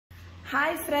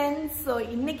Hi friends, so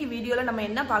இன்னைக்கு வீடியோல நம்ம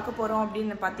என்ன பார்க்க போறோம்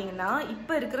அப்படினு பாத்தீங்கன்னா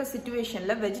இப்ப இருக்கிற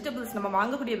சிச்சுவேஷன்ல வெஜிடபிள்ஸ் நம்ம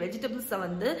வாங்கக்கூடிய வெஜிடபிள்ஸை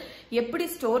வந்து எப்படி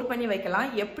ஸ்டோர் பண்ணி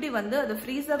வைக்கலாம், எப்படி வந்து அதை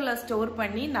ஃப்ரீசர்ல ஸ்டோர்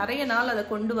பண்ணி நிறைய நாள் அதை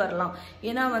கொண்டு வரலாம்.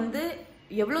 ஏன்னா வந்து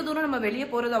எவ்வளவு தூரம் நம்ம வெளியே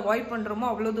போறதை அவாய்ட் பண்றோமோ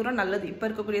அவ்வளவு தூரம் நல்லது. இப்ப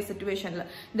இருக்கக்கூடிய சிச்சுவேஷன்ல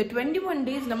இந்த 21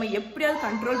 days நம்ம எப்படியாவது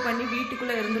கண்ட்ரோல் பண்ணி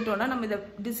வீட்டுக்குள்ள இருந்துட்டோம்னா நம்ம இந்த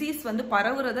டிசீஸ் வந்து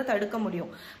பரவுறதை தடுக்க முடியும்.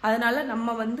 அதனால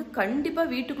நம்ம வந்து கண்டிப்பா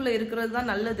வீட்டுக்குள்ள இருக்கிறது தான்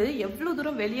நல்லது. எவ்வளவு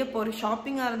தூரம் வெளியே போற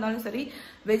ஷாப்பிங்கா இருந்தாலும் சரி,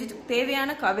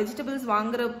 தேவையான வெஜிடபிள்ஸ்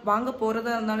வாங்க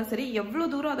போறதா இருந்தாலும் சரி,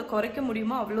 எவ்வளவு தூரம் அதை குறைக்க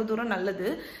முடியுமோ அவ்வளவு தூரம் நல்லது.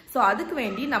 ஸோ அதுக்கு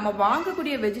வேண்டி நம்ம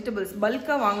வாங்கக்கூடிய வெஜிடபிள்ஸ்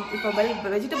பல்கா இப்போ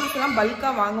வெஜிடபிள்ஸ் எல்லாம்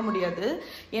பல்கா வாங்க முடியாது,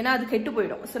 ஏன்னா அது கெட்டு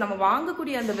போயிடும். ஸோ நம்ம வாங்கக்கூடிய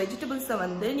அந்த வெஜிடபிள்ஸை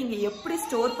வந்து நீங்க எப்படி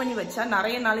ஸ்டோர் பண்ணி வச்சா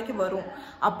நிறைய நாளைக்கு வரும்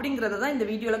அப்படிங்கறத தான் இந்த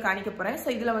வீடியோல காணிக்க போறேன். ஸோ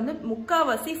இதுல வந்து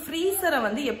முக்காவாசி ஃப்ரீசரை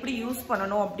வந்து எப்படி யூஸ்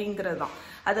பண்ணணும் அப்படிங்கிறது தான்.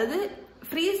 அதாவது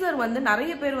ஃப்ரீசர் வந்து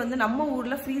நிறைய பேர் வந்து நம்ம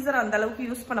ஊர்ல ஃப்ரீசர் அந்த அளவுக்கு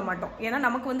யூஸ் பண்ண மாட்டோம். ஏன்னா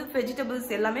நமக்கு வந்து வெஜிடபிள்ஸ்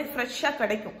எல்லாமே ஃப்ரெஷ்ஷா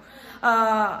கிடைக்கும்.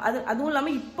 அதுவும்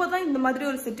இல்லாம இப்போதான் இந்த மாதிரி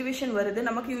ஒரு சிச்சுவேஷன் வருது.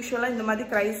 நமக்கு யூஸ்வலா இந்த மாதிரி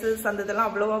கிரைசிஸ் அந்த இதெல்லாம்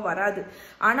அவ்வளவா வராது.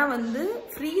 ஆனா வந்து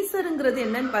ஃப்ரீசருங்கிறது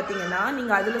என்னன்னு பாத்தீங்கன்னா,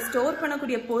 நீங்க அதுல ஸ்டோர்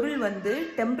பண்ணக்கூடிய பொருள் வந்து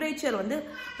டெம்பரேச்சர் வந்து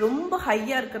ரொம்ப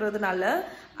ஹையா இருக்கிறதுனால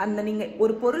அந்த நீங்க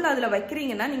ஒரு பொருள் அதுல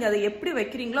வைக்கிறீங்கன்னா நீங்க அதை எப்படி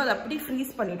வைக்கிறீங்களோ அதை அப்படி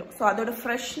ஃப்ரீஸ் பண்ணிடும். ஸோ அதோட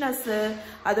ஃப்ரெஷ்னஸ்,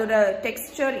 அதோட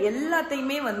டெக்ஸ்டர்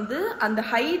எல்லாத்தையுமே வந்து அந்த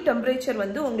ஹை டெம்பரேச்சர்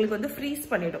வந்து உங்களுக்கு வந்து ஃப்ரீஸ்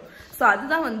பண்ணிடும். ஸோ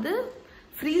அதுதான் வந்து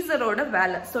ஃப்ரீசரோட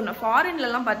வேலை. ஸோ ஃபாரின்ல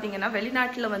எல்லாம் பாத்தீங்கன்னா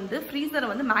வெளிநாட்டுல வந்து ஃப்ரீசரை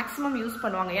வந்து மேக்ஸிமம் யூஸ்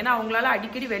பண்ணுவாங்க. ஏன்னா அவங்களால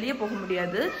அடிக்கடி வெளியே போக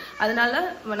முடியாது. அதனால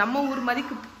நம்ம ஊர் மாதிரி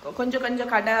கொஞ்சம்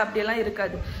கொஞ்சம் கடை அப்படியெல்லாம்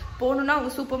இருக்காது. போகணும்னா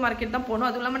அவங்க சூப்பர் மார்க்கெட் தான் போகணும்.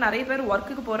 அதுவும் இல்லாமல் நிறைய பேர்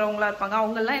ஒர்க்குக்கு போறவங்களா இருப்பாங்க.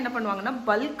 அவங்க எல்லாம் என்ன பண்ணுவாங்கன்னா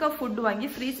பல்கா ஃபுட் வாங்கி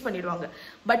ஃப்ரீஸ் பண்ணிடுவாங்க.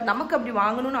 பட் நமக்கு அப்படி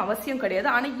வாங்கணும்னு அவசியம் கிடையாது.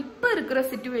 ஆனா இப்ப இருக்கிற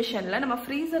சிச்சுவேஷன்ல நம்ம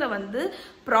ஃப்ரீசரை வந்து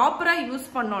ப்ராப்பரா யூஸ்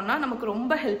பண்ணோம்னா நமக்கு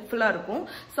ரொம்ப ஹெல்ப்ஃபுல்லா இருக்கும்.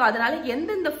 ஸோ அதனால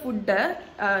எந்தெந்த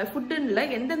ஃபுட்டுல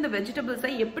எந்தெந்த வெஜிடபிள்ஸை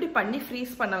எப்படி பண்ணி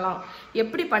ஃப்ரீஸ் பண்ணலாம்,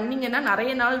 எப்படி பண்ணீங்கன்னா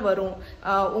நிறைய நாள் வரும்,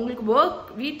 உங்களுக்கு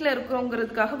வீட்டில்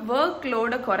இருக்கிறோங்கிறதுக்காக ஒர்க்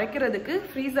லோட குறைக்கிறதுக்கு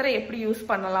ஃப்ரீசரை எப்படி யூஸ்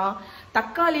பண்ணலாம்,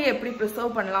 தக்காளியை எப்படி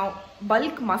ப்ரிசர்வ் பண்ணலாம்,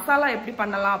 பல்க் மசாலா எப்படி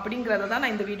பண்ணலாம் அப்படிங்கறத தான்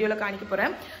நான் இந்த வீடியோல காணிக்க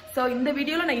போறேன். ஸோ இந்த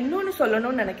வீடியோல நான் இன்னொன்னு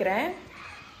சொல்லணும்னு நினைக்கிறேன்.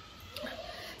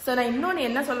 நான் இன்னொன்று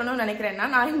என்ன சொல்லணும்னு நினைக்கிறேன்னா,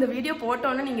 நான் இந்த வீடியோ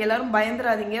போட்டோன்னு நீங்க எல்லாரும்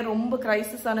பயந்துராதீங்க, ரொம்ப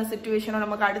கிரைசிஸான சிச்சுவேஷனோ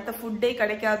நமக்கு அடுத்த ஃபுட்டே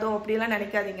கிடைக்காதோ அப்படிலாம்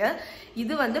நினைக்காதீங்க.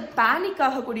 இது வந்து பேனிக்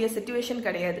ஆகக்கூடிய சிச்சுவேஷன்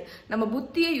கிடையாது, நம்ம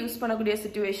புத்தியை யூஸ் பண்ணக்கூடிய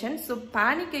சிச்சுவேஷன். ஸோ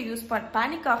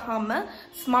பேனிக் ஆகாம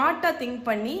ஸ்மார்ட்டா திங்க்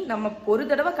பண்ணி நம்ம ஒரு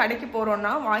தடவை கடைக்கு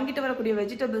போறோம்னா வாங்கிட்டு வரக்கூடிய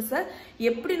வெஜிடபிள்ஸை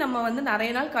எப்படி நம்ம வந்து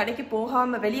நிறைய நாள் கடைக்கு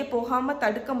வெளியே போகாம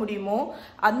தடுக்க முடியுமோ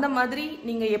அந்த மாதிரி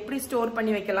நீங்க எப்படி ஸ்டோர்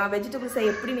பண்ணி வைக்கலாம், வெஜிடபிள்ஸை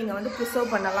எப்படி நீங்க வந்து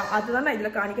ப்ரிசர்வ் பண்ணலாம், அதுதான் நான்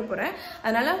இதுல காணிக்க போறேன்.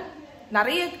 அதனால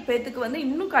நிறைய பேத்துக்கு வந்து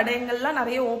இன்னும் கடைகள்லாம்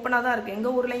நிறைய ஓப்பனா தான் இருக்கு. எங்க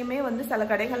ஊர்லயுமே வந்து சில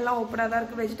கடைகள்லாம் ஓப்பனா தான்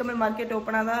இருக்கு, வெஜிடபிள் மார்க்கெட்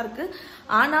ஓப்பனா தான் இருக்கு.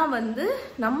 ஆனா வந்து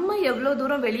நம்ம எவ்வளவு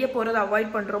தூரம் வெளியே போறதை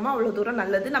அவாய்ட் பண்றோமோ அவ்வளவு தூரம்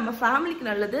நல்லது. நம்ம ஃபேமிலிக்கு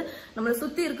நல்லது, நம்மளை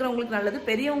சுத்தி இருக்கிறவங்களுக்கு நல்லது,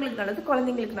 பெரியவங்களுக்கு நல்லது,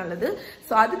 குழந்தைங்களுக்கு நல்லது.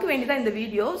 ஸோ அதுக்கு வேண்டிதான் இந்த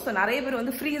வீடியோ. ஸோ நிறைய பேர்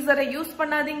வந்து ஃப்ரீசரை யூஸ்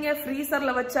பண்ணாதீங்க,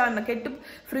 ஃப்ரீசர்ல வச்சா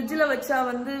ஃப்ரிட்ஜில் வச்சா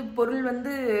வந்து பொருள்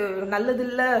வந்து நல்லது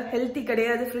இல்ல, ஹெல்த்தி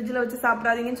கிடையாது, ஃப்ரிட்ஜில் வச்சு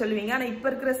சாப்பிடாதீங்கன்னு சொல்லுவீங்க. ஆனா இப்ப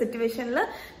இருக்கிற சிச்சுவேஷன்ல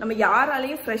நம்ம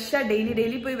யாராலையும் ஃப்ரெஷ்ஷா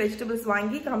டெய்லி போய் வெஜிடபிள்ஸ்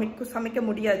வாங்கி சமைக்க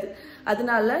முடியாது.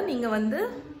 அதனால நீங்க வந்து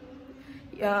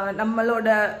நம்மளோட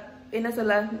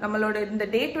இந்த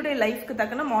டே டு டே லைஃப்க்கு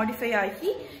தக்கன மாடிஃபை ஆகி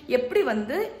எப்படி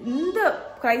வந்து இந்த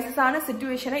கிரைசிஸான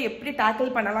சிச்சுவேஷனை எப்படி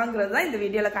டேக்கிள் பண்ணலாங்கிறது தான் இந்த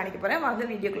வீடியோல காணிக்க போறேன்.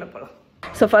 வாங்க வீடியோக்குள்ள போகலாம்.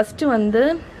 ஸோ ஃபர்ஸ்ட் வந்து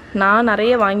நான்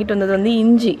நிறைய வாங்கிட்டு வந்தது வந்து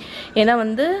இஞ்சி. ஏன்னா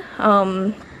வந்து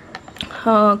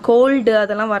கோல்டு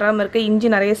அதெல்லாம் வராமல் இருக்க இஞ்சி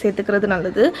நிறைய சேர்த்துக்கிறது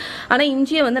நல்லது. ஆனால்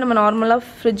இஞ்சியை வந்து நம்ம நார்மலாக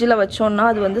ஃப்ரிட்ஜில் வச்சோம்னா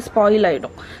அது வந்து ஸ்பாயில்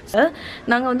ஆகிடும்.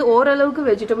 நாங்கள் வந்து ஓரளவுக்கு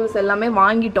வெஜிடபிள்ஸ் எல்லாமே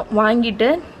வாங்கிட்டு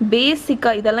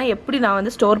பேசிக்காக இதெல்லாம் எப்படி நான்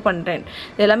வந்து ஸ்டோர் பண்ணுறேன்,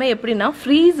 இது எல்லாமே எப்படின்னா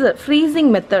ஃப்ரீசிங்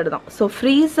மெத்தட் தான். ஸோ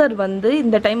ஃப்ரீசர் வந்து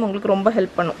இந்த டைம் உங்களுக்கு ரொம்ப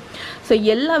ஹெல்ப் பண்ணும். ஸோ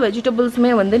எல்லா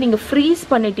வெஜிடபிள்ஸுமே வந்து நீங்கள் ஃப்ரீஸ்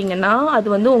பண்ணிட்டீங்கன்னா அது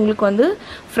வந்து உங்களுக்கு வந்து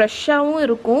ஃப்ரெஷ்ஷாகவும்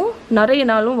இருக்கும், நிறைய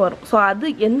நாளும் வரும். ஸோ அது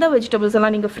எந்த வெஜிடபிள்ஸ்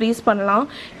எல்லாம் நீங்கள் ஃப்ரீஸ் பண்ணலாம்,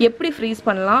 எப்படி ஃப்ரீஸ்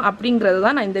பண்ணலாம் அப்படிங்கிறது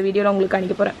தான் நான் இந்த வீடியோவில் உங்களுக்கு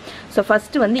காணிக்க போகிறேன். ஸோ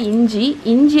ஃபஸ்ட்டு வந்து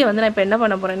இஞ்சியை வந்து நான் இப்போ என்ன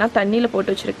பண்ண போகிறேன்னா தண்ணியில்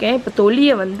போட்டு வச்சுருக்கேன். இப்போ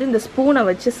தொலியை வந்து இந்த ஸ்பூனை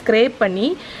வச்சு ஸ்க்ரேப் பண்ணி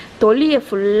தொலியை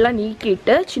ஃபுல்லாக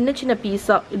நீக்கிட்டு சின்ன சின்ன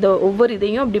பீஸாக ஒவ்வொரு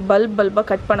இதையும் அப்படி பல்பாக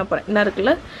கட் பண்ண போகிறேன். என்ன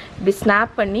இருக்குல்ல இப்படி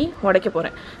ஸ்னாப் பண்ணி உடைக்க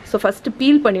போகிறேன். ஸோ ஃபஸ்ட்டு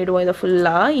பீல் பண்ணிவிடுவோம் இதை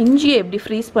ஃபுல்லாக. இஞ்சியை எப்படி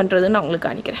ஃப்ரீஸ் பண்ணுறதுன்னு நான் உங்களுக்கு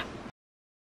காணிக்கிறேன்.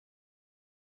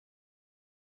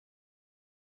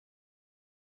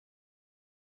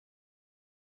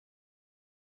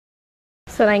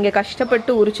 ஸோ நான் இங்கே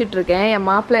கஷ்டப்பட்டு உரிச்சிட்ருக்கேன். என்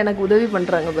மாப்பிள்ளை எனக்கு உதவி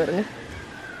பண்ணுறாங்க பாருங்க.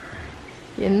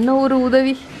 என்ன ஒரு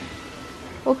உதவி,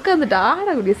 உட்காந்துட்டு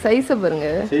ஆடக்கூடிய சைஸை பாருங்க.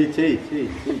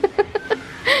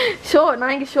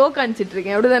 நான் இங்கே ஷோ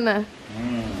காணிச்சிட்ருக்கேன், அப்படிதானே?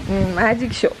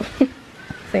 Magic show.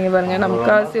 ஸோ இங்கே பாருங்கள் நான்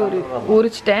முக்கால்வாசி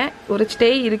உரிச்சிட்டே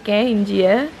இருக்கேன்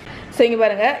இஞ்சியை. ஸோ இங்கே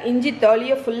பாருங்கள் இஞ்சி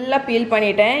தோலியை ஃபுல்லாக பீல்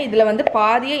பண்ணிட்டேன். இதில் வந்து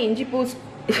பாதியே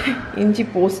இஞ்சி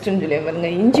போஸ்ட்டுன்னு சொல்லி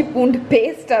பாருங்க இஞ்சி பூண்டு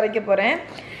பேஸ்ட் அரைக்க போகிறேன்.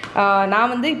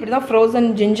 நான் வந்து இப்படி தான் ஃப்ரோசன்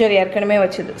ஜிஞ்சர் ஏற்கனவே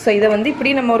வச்சது. ஸோ இதை வந்து இப்படி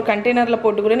நம்ம ஒரு கண்டெய்னரில்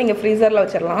போட்டு கூட நீங்கள் ஃப்ரீசரில்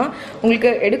வச்சிடலாம். உங்களுக்கு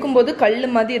எடுக்கும்போது கல்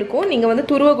மாதிரி இருக்கும். நீங்கள் வந்து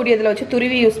துருவக்கூடியதில் வச்சு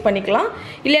துருவி யூஸ் பண்ணிக்கலாம்.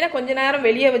 இல்லைன்னா கொஞ்சம் நேரம்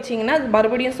வெளியே வச்சிங்கன்னா அது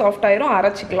மறுபடியும் சாஃப்ட் ஆயிரும்,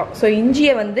 அரைச்சிக்கலாம். ஸோ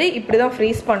இஞ்சியை வந்து இப்படி தான்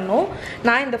ஃப்ரீஸ் பண்ணணும்.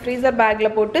 நான் இந்த ஃப்ரீசர்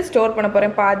பேக்கில் போட்டு ஸ்டோர் பண்ண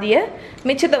போகிறேன் பாதியை.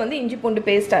 மிச்சத்தை வந்து இஞ்சி பூண்டு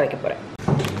பேஸ்ட் அரைக்க போகிறேன்.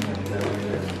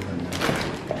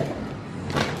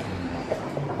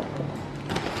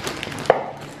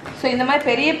 ஸோ இந்த மாதிரி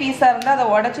பெரிய பீஸாக இருந்தால் அதை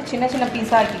உடச்சி சின்ன சின்ன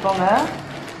பீஸாக ஆக்கிக்கோங்க.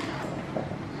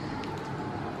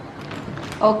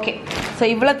 ஓகே, ஸோ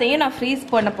இவ்வளோத்தையும் நான் ஃப்ரீஸ்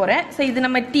பண்ண போகிறேன். ஸோ இது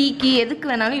நம்ம டீக்கு எதுக்கு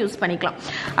வேணாலும் யூஸ் பண்ணிக்கலாம்.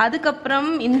 அதுக்கப்புறம்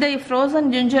இந்த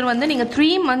ஃப்ரோசன் ஜிஞ்சர் வந்து நீங்கள்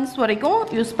 3 months வரைக்கும்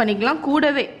யூஸ் பண்ணிக்கலாம்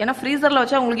கூடவே. ஏன்னா ஃப்ரீசரில்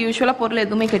வச்சா உங்களுக்கு யூஸ்வலாக பொருள்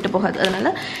எதுவுமே கெட்டு போகாது.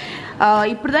 அதனால்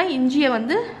இப்படி தான் இஞ்சியை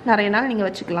வந்து நிறைய நாள் நீங்கள்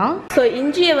வச்சுக்கலாம். ஸோ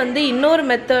இஞ்சியை வந்து இன்னொரு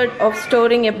மெத்தட் ஆஃப்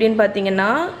ஸ்டோரிங் எப்படின்னு பார்த்தீங்கன்னா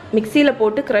மிக்சியில்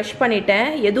போட்டு க்ரஷ்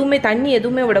பண்ணிட்டேன். தண்ணி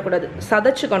எதுவுமே விடக்கூடாது,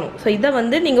 சதைச்சிக்கணும். ஸோ இதை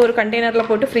வந்து நீங்கள் ஒரு கண்டெய்னரில்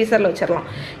போட்டு ஃப்ரீசரில் வச்சிடலாம்.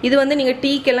 இது வந்து நீங்கள்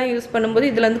டீக்கெல்லாம் யூஸ் பண்ணும்போது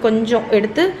இதில் வந்து கொஞ்சம்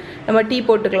எடுத்து நம்ம டீ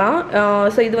போட்டுக்கலாம்.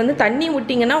 ஸோ இது வந்து தண்ணி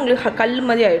விட்டிங்கன்னா உங்களுக்கு கல்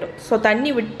மாதிரி ஆகிடும். ஸோ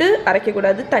தண்ணி விட்டு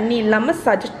அரைக்கக்கூடாது, தண்ணி இல்லாமல்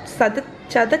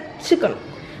சதைச்சிக்கணும்.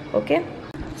 ஓகே,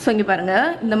 ஸோ இங்கே பாருங்கள்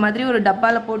இந்த மாதிரி ஒரு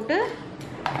டப்பாவில் போட்டு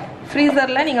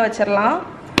ஃப்ரீசரில் நீங்கள் வச்சிடலாம்.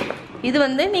 இது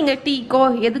வந்து நீங்கள் டீக்கோ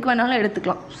எதுக்கு வேணாலும்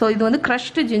எடுத்துக்கலாம். ஸோ இது வந்து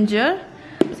க்ரஷ்டு ஜிஞ்சர்.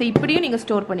 ஸோ இப்படியும் நீங்கள்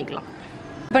ஸ்டோர் பண்ணிக்கலாம்.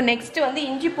 இப்போ நெக்ஸ்ட்டு வந்து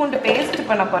இஞ்சி பூண்டு பேஸ்ட்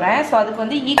பண்ண போகிறேன். ஸோ அதுக்கு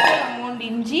வந்து ஈக்குவல் அமௌண்ட்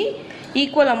இஞ்சி,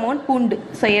 ஈக்குவல் அமௌண்ட் பூண்டு.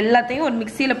 ஸோ எல்லாத்தையும் ஒரு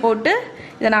மிக்சியில் போட்டு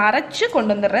இதை நான் அரைச்சி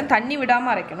கொண்டு வந்துடுறேன். தண்ணி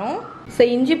விடாமல் அரைக்கணும். ஸோ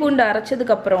இஞ்சி பூண்டு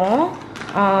அரைச்சதுக்கப்புறம்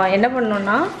என்ன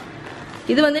பண்ணணுன்னா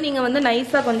இது வந்து நீங்கள் வந்து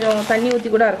நைஸாக கொஞ்சம் தண்ணி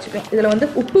ஊற்றி கூட அரைச்சிக்கலாம். இதில் வந்து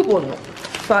உப்பு போடணும்.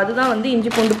 ஸோ அதுதான் வந்து இஞ்சி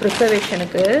பூண்டு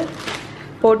ப்ரிசர்வேஷனுக்கு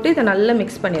போட்டு இதை நல்லா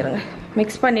மிக்ஸ் பண்ணிடுங்க.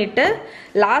 மிக்ஸ் பண்ணிவிட்டு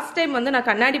லாஸ்ட் டைம் வந்து நான்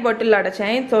கண்ணாடி பாட்டிலில்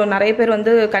அடைச்சேன். ஸோ நிறைய பேர்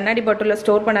வந்து கண்ணாடி பாட்டிலில்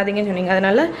ஸ்டோர் பண்ணாதீங்கன்னு சொன்னீங்க.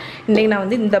 அதனால் இன்றைக்கி நான்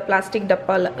வந்து இந்த பிளாஸ்டிக்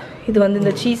டப்பாவில், இது வந்து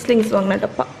இந்த சீஸ்லிங்ஸ் வாங்கின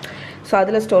டப்பா, ஸோ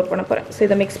அதில் ஸ்டோர் பண்ண போகிறேன். ஸோ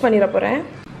இதை மிக்ஸ் பண்ணிட போகிறேன்.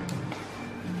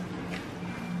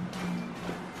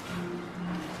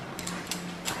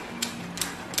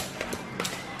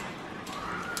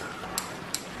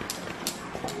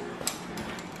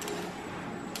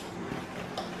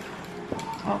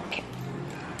 ஓகே,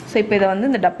 ஸோ இப்போ இதை வந்து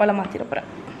இந்த டப்பாவில் மாற்றிட போகிறேன்.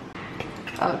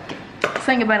 ஓகே, ஸோ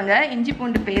இங்கே பாருங்கள் இஞ்சி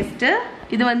பூண்டு பேஸ்ட்டு.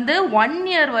 இது வந்து 1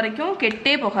 year வரைக்கும்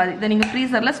கெட்டே போகாது. இதை நீங்கள்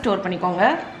ஃப்ரீசரில் ஸ்டோர் பண்ணிக்கோங்க.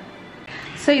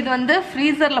 ஸோ இது வந்து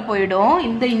ஃப்ரீசரில் போயிடும்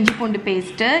இந்த இஞ்சி பூண்டு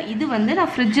பேஸ்ட்டு. இது வந்து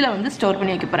நான் ஃப்ரிட்ஜில் வந்து ஸ்டோர்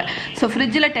பண்ணி வைக்க போகிறேன். ஸோ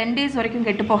ஃப்ரிட்ஜில் 10 days வரைக்கும்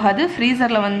கெட்டு போகாது.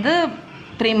 ஃப்ரீசரில் வந்து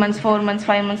 3 months, 4 months,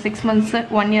 5 months, 6 months,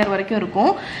 1 year வரைக்கும்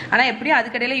இருக்கும். ஆனால் எப்படியும்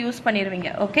அதுக்கடையில் யூஸ் பண்ணிடுவீங்க.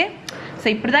 ஓகே, ஸோ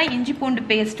இப்படி தான் இஞ்சி பூண்டு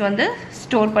பேஸ்ட் வந்து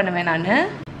ஸ்டோர் பண்ணுவேன் நான்.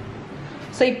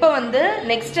 ஸோ இப்போ வந்து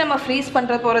நெக்ஸ்ட் நம்ம ஃப்ரீஸ்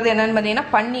பண்ணுற போகிறது என்னென்னு பார்த்தீங்கன்னா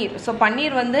பன்னீர். ஸோ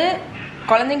பன்னீர் வந்து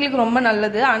குழந்தைங்களுக்கு ரொம்ப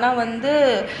நல்லது. ஆனால் வந்து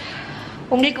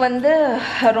உங்களுக்கு வந்து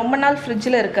ரொம்ப நாள்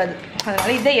ஃப்ரிட்ஜில் இருக்காது.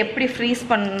 அதனால் இதை எப்படி ஃப்ரீஸ்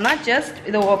பண்ணணும்னா ஜஸ்ட்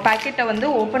இதை பேக்கெட்டை வந்து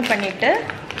ஓப்பன் பண்ணிவிட்டு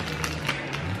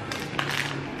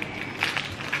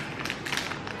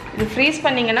இது ஃப்ரீஸ்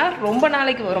பண்ணிங்கன்னா ரொம்ப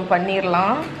நாளைக்கு வரும்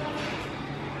பன்னீர்லாம்.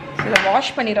 இதை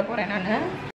வாஷ் பண்ணிட போகிறேன் நான்.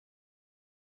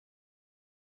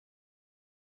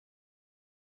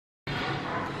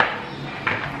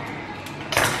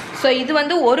 ஸோ இது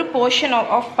வந்து ஒரு போர்ஷன்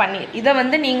ஆஃப் பன்னீர். இதை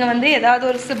வந்து நீங்கள் வந்து ஏதாவது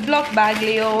ஒரு சிப்லாக்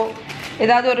பேக்லேயோ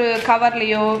ஏதாவது ஒரு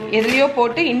கவர்லேயோ எதுலேயோ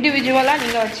போட்டு இண்டிவிஜுவலாக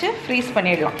நீங்கள் வச்சு ஃப்ரீஸ்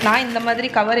பண்ணிடலாம். நான் இந்த மாதிரி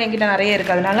கவர் என்கிட்ட நிறைய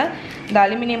இருக்குது. அதனால் இந்த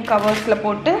அலுமினியம் கவர்ஸில்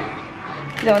போட்டு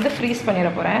இதை வந்து ஃப்ரீஸ்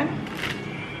பண்ணிட போகிறேன்.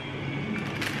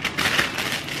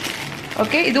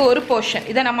 ஓகே, இது ஒரு போர்ஷன்.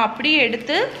 இதை நம்ம அப்படியே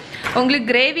எடுத்து உங்களுக்கு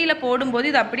கிரேவியில் போடும்போது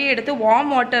இதை அப்படியே எடுத்து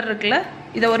வார்ம் வாட்டர் இருக்குல்ல,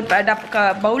 இதை ஒரு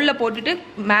பவுலில் போட்டுட்டு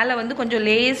மேலே வந்து கொஞ்சம்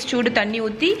லேஸ் சூடு தண்ணி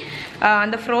ஊற்றி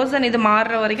அந்த ஃப்ரோசன் இது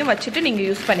மாறுற வரைக்கும் வச்சுட்டு நீங்கள்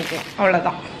யூஸ் பண்ணிக்கலாம்.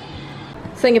 அவ்வளோதான்.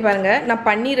 ஸோ இங்கே பாருங்கள் நான்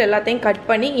பன்னீர் எல்லாத்தையும் கட்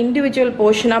பண்ணி இண்டிவிஜுவல்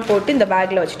போர்ஷனாக போட்டு இந்த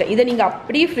பேக்கில் வச்சுட்டேன். இதை நீங்கள்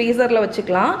அப்படியே ஃப்ரீசரில்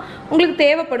வச்சுக்கலாம், உங்களுக்கு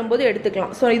தேவைப்படும் போது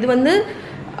எடுத்துக்கலாம். ஸோ இது வந்து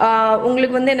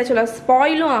உங்களுக்கு வந்து என்ன சொல்ல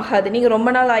ஸ்பாயிலும் ஆகாது. நீங்கள் ரொம்ப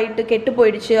நாள் ஆகிட்டு கெட்டு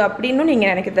போயிடுச்சு அப்படின்னு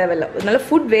நீங்கள் நினைக்க தேவையில்லை. அதனால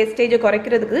ஃபுட் வேஸ்டேஜை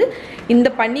குறைக்கிறதுக்கு இந்த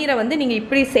பன்னீரை வந்து நீங்கள்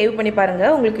இப்படி சேவ் பண்ணி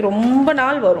பாருங்கள், உங்களுக்கு ரொம்ப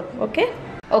நாள் வரும். ஓகே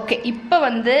ஓகே, இப்போ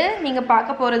வந்து நீங்கள்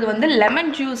பார்க்க போகிறது வந்து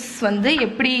லெமன் ஜூஸ் வந்து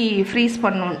எப்படி ஃப்ரீஸ்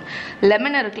பண்ணணும்.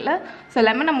 லெமன் இருக்குல்ல, ஸோ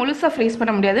லெமனை முழுசாக ஃப்ரீஸ்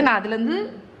பண்ண முடியாது. நான் அதுலேருந்து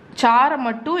சாரை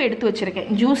மட்டும் எடுத்து வச்சுருக்கேன்,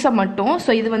 ஜூஸை மட்டும்.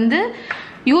 ஸோ இது வந்து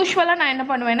யூஸ்வலாக நான் என்ன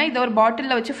பண்ணுவேன்னா இதை ஒரு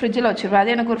பாட்டிலில் வச்சு ஃப்ரிட்ஜில் வச்சுருவேன்.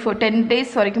 அது எனக்கு ஒரு 10 days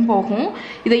வரைக்கும் போகும்.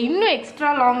 இதை இன்னும் எக்ஸ்ட்ரா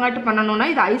லாங்காட்டு பண்ணணும்னா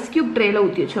இதை ஐஸ் க்யூப் ட்ரேயில்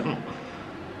ஊற்றி வச்சிடணும்.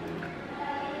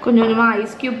 கொஞ்சம் கொஞ்சமாக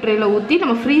ஐஸ் க்யூப் ட்ரேயில் ஊற்றி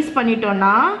நம்ம ஃப்ரீஸ்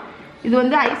பண்ணிட்டோன்னா இது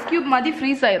வந்து ஐஸ் கியூப் மாதிரி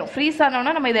ஃப்ரீஸ் ஆயிரும். ஃப்ரீஸ்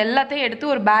ஆனோன்னா நம்ம இது எல்லாத்தையும் எடுத்து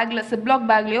ஒரு பேக்கில் சிப்லாக்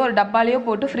பேக்லேயோ ஒரு டப்பாலேயோ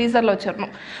போட்டு ஃப்ரீசரில்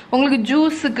வச்சிடணும். உங்களுக்கு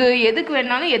ஜூஸுக்கு எதுக்கு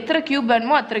வேணாலும் எத்தனை கியூப்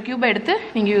வேணுமோ அத்தனை கியூபை எடுத்து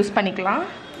நீங்கள் யூஸ் பண்ணிக்கலாம்.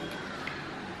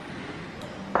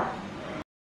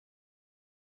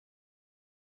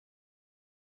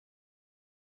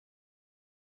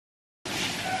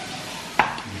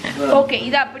 ஓகே,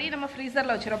 இதை அப்படியே நம்ம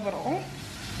ஃப்ரீசரில் வச்சிட போகிறோம்.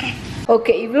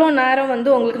 ஓகே, இவ்வளோ நேரம் வந்து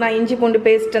உங்களுக்கு நான் இஞ்சி பூண்டு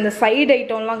பேஸ்ட் அந்த சைடு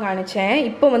ஐட்டம்லாம் காணிச்சேன்.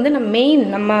 இப்போ வந்து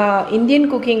நம்ம இந்தியன்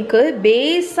குக்கிங்க்கு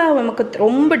பேஸாக நமக்கு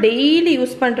ரொம்ப டெய்லி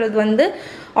யூஸ் பண்ணுறது வந்து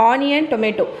ஆனியன்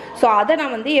டொமேட்டோ. ஸோ அதை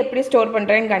நான் வந்து எப்படி ஸ்டோர்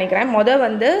பண்ணுறேன்னு காணிக்கிறேன்.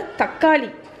 வந்து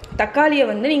தக்காளியை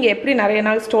வந்து நீங்கள் எப்படி நிறைய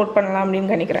நாள் ஸ்டோர் பண்ணலாம்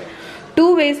அப்படின்னு காணிக்கிறேன். 2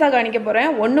 வேஸாக காணிக்க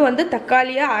போகிறேன். ஒன்று வந்து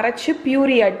தக்காளியை அரைச்சி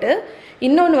பியூரி ஆட்டு,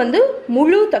 இன்னொன்று வந்து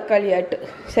முழு தக்காளி ஆட்டு.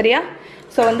 சரியா?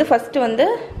 ஸோ வந்து ஃபஸ்ட்டு வந்து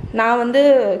நான் வந்து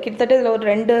கிட்டத்தட்ட இதில் ஒரு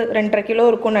 2-2.5 கிலோ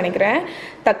இருக்கும்னு நினைக்கிறேன்.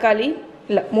 தக்காளி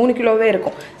இல்லை 3 கிலோவே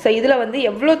இருக்கும். ஸோ இதில் வந்து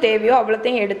எவ்வளோ தேவையோ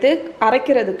அவ்வளோத்தையும் எடுத்து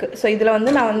அரைக்கிறதுக்கு. ஸோ இதில்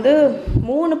வந்து நான் வந்து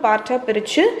 3 பார்ட்டாக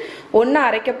பிரித்து ஒன்று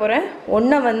அரைக்க போகிறேன்.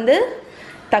 ஒன்றை வந்து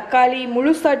தக்காளி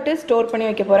முழுசாட்டு ஸ்டோர் பண்ணி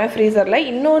வைக்க போகிறேன் ஃப்ரீசரில்.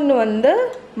 இன்னொன்று வந்து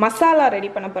மசாலா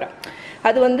ரெடி பண்ண போகிறேன்.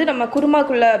 அது வந்து நம்ம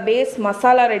குருமாக்குள்ள பேஸ்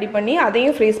மசாலா ரெடி பண்ணி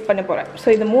அதையும் ஃப்ரீஸ் பண்ண போகிறேன். ஸோ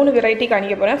இது 3 வெரைட்டி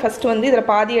காணிக்க போகிறேன். ஃபஸ்ட்டு வந்து இதில்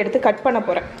பாதி எடுத்து கட் பண்ண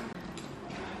போகிறேன்.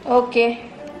 ஓகே,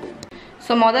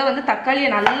 ஸோ வந்து தக்காளியை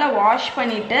நல்லா வாஷ்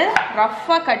பண்ணிவிட்டு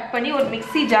ரஃப்பாக கட் பண்ணி ஒரு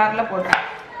மிக்ஸி ஜாரில் போடுறேன்.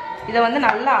 இதை வந்து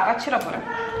நல்லா அரைச்சிட போகிறேன்.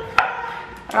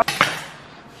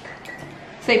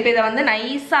 ஸோ இப்போ இதை வந்து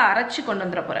நைஸாக அரைச்சி கொண்டு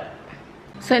வந்துட போகிறேன்.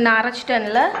 ஸோ நான்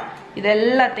அரைச்சிட்டேன்ல, இது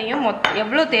எல்லாத்தையும்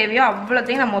எவ்வளோ தேவையோ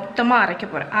அவ்வளோத்தையும் நான் மொத்தமாக அரைக்க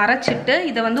போகிறேன். அரைச்சிட்டு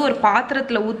இதை வந்து ஒரு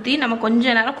பாத்திரத்தில் ஊற்றி நம்ம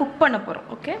கொஞ்ச நேரம் குக் பண்ண போகிறோம்.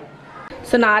 ஓகே,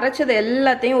 ஸோ நான் அரைச்சது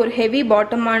எல்லாத்தையும் ஒரு ஹெவி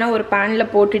பாட்டமான ஒரு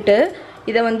பேனில் போட்டுட்டு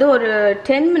இதை வந்து ஒரு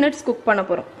 10 மினிட்ஸ் குக் பண்ண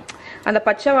போகிறோம். அந்த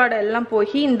பச்சை வாடை எல்லாம்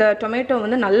போய் இந்த டொமேட்டோ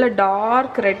வந்து நல்ல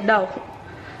டார்க் ரெட் ஆகும்.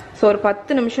 ஸோ ஒரு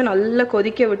 10 நிமிஷம் நல்லா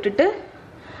கொதிக்க விட்டுட்டு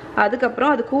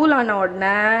அதுக்கப்புறம் அது கூலான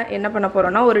உடனே என்ன பண்ண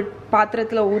போகிறோன்னா ஒரு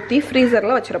பாத்திரத்தில் ஊற்றி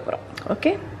ஃப்ரீசரில் வச்சிட போகிறோம்.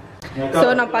 ஓகே, ஸோ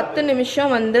நான் 10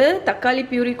 நிமிஷம் வந்து தக்காளி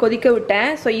பியூரி கொதிக்க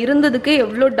விட்டேன். ஸோ இருந்ததுக்கு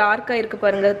எவ்வளோ டார்க்காக இருக்குது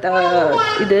பாருங்கள்.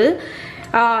 இது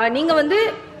நீங்கள் வந்து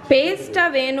பேஸ்ட்டாக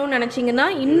வேணும்னு நினச்சிங்கன்னா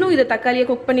இன்னும் இதை தக்காளியை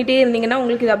குக் பண்ணிகிட்டே இருந்தீங்கன்னா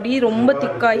உங்களுக்கு இது அப்படியே ரொம்ப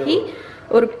திக்காகி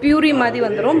ஒரு பியூரி மாதிரி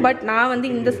வந்துடும். பட் நான் வந்து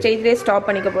இந்த ஸ்டேஜ்லேயே ஸ்டாப்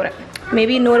பண்ணிக்க போகிறேன்.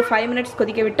 மேபி இன்னொரு 5 மினிட்ஸ்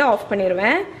கொதிக்க விட்டு ஆஃப்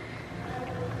பண்ணிடுவேன்.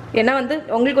 ஏன்னா வந்து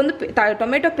உங்களுக்கு வந்து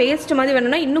டொமேட்டோ பேஸ்ட் மாதிரி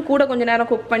வேணும்னா இன்னும் கூட கொஞ்சம்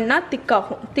நேரம் குக் பண்ணால்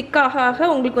திக்காகும். திக்காக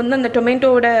உங்களுக்கு வந்து அந்த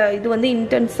டொமேட்டோட இது வந்து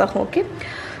இன்டென்ஸ் ஆகும். ஓகே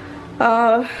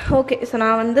ஓகே, ஸோ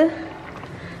நான் வந்து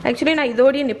ஆக்சுவலி நான்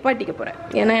இதோடையே நிப்பாட்டிக்க போகிறேன்.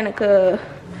 ஏன்னா எனக்கு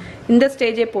இந்த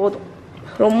ஸ்டேஜே போதும்,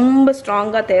 ரொம்ப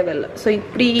ஸ்ட்ராங்காக தேவையில்லை. ஸோ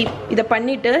இப்படி இதை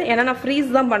பண்ணிவிட்டு, ஏன்னா நான் ஃப்ரீஸ்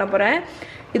தான் பண்ண போகிறேன்.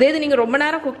 இதே இது நீங்கள் ரொம்ப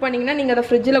நேரம் குக் பண்ணிங்கன்னா நீங்கள் அதை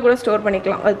ஃப்ரிட்ஜில் கூட ஸ்டோர்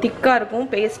பண்ணிக்கலாம். அது திக்காக இருக்கும்,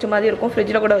 பேஸ்ட் மாதிரி இருக்கும்,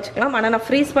 ஃப்ரிட்ஜில் கூட வச்சுக்கலாம். ஆனால் நான்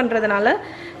ஃப்ரீஸ் பண்ணுறதுனால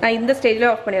நான் இந்த ஸ்டேஜில்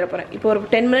ஆஃப் பண்ணிட போகிறேன். இப்போ ஒரு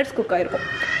 10 மினிட்ஸ் குக் ஆகிருக்கும்.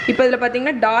 இப்போ இதில்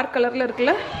பார்த்தீங்கன்னா டார்க் கலரில்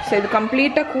இருக்குல்ல. ஸோ இது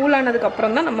கம்ப்ளீட்டாக கூல்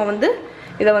ஆனதுக்கப்புறம் தான் நம்ம வந்து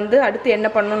இதை வந்து அடுத்து என்ன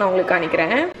பண்ணணும்னு நான் உங்களுக்கு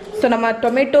காணிக்கிறேன். ஸோ நம்ம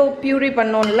டொமேட்டோ பியூரி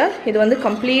பண்ணோம்ல, இது வந்து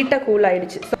கம்ப்ளீட்டாக கூல்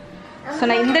ஆகிடுச்சு. ஸோ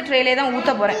நான் இந்த ட்ரேலே தான்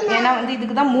ஊற்ற போகிறேன். ஏன்னா வந்து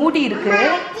இதுக்கு தான் மூடி இருக்குது,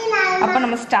 அப்போ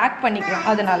நம்ம ஸ்டாக் பண்ணிக்கலாம்.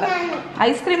 அதனால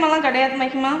ஐஸ்கிரீம் எல்லாம் கிடையாது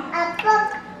மகிமா.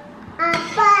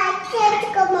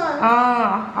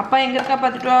 அப்பா எங்க இருக்கா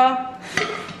பார்த்துட்டு வா.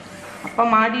 அப்பா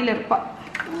மாடியில் இருப்பா.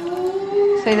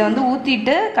 ஸோ இதை வந்து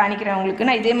ஊற்றிட்டு காணிக்கிறேன் உங்களுக்கு.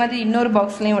 நான் இதே மாதிரி இன்னொரு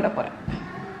பாக்ஸ்லையும் விட போகிறேன்.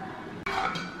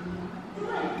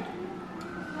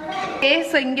 ஓகே,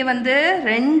 ஸோ இங்கே வந்து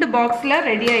 2 பாக்ஸில்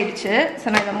ரெடி ஆயிடுச்சு. ஸோ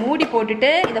நான் இதை மூடி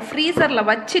போட்டுட்டு இதை ஃப்ரீசரில்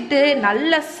வச்சுட்டு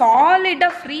நல்ல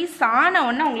சாலிடாக ஃப்ரீஸ் ஆன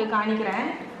உடனே உங்களுக்கு காணிக்கிறேன்.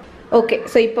 ஓகே,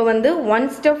 ஸோ இப்போ வந்து 1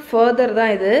 ஸ்டெப் ஃபர்தர்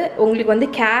தான் இது. உங்களுக்கு வந்து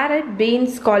கேரட்,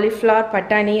 பீன்ஸ், காலிஃப்ளவர்,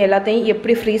 பட்டாணி எல்லாத்தையும்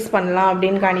எப்படி ஃப்ரீஸ் பண்ணலாம்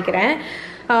அப்படின்னு காணிக்கிறேன்.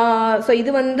 ஸோ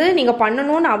இது வந்து நீங்கள்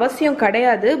பண்ணணும்னு அவசியம்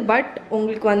கிடையாது. பட்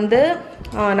உங்களுக்கு வந்து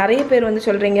நிறைய பேர் வந்து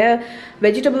சொல்கிறீங்க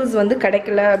வெஜிடபிள்ஸ் வந்து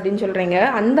கிடைக்கல அப்படின்னு சொல்கிறீங்க.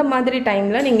 அந்த மாதிரி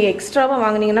டைமில் நீங்கள் எக்ஸ்ட்ராவாக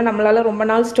வாங்கினீங்கன்னா நம்மளால் ரொம்ப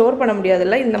நாள் ஸ்டோர் பண்ண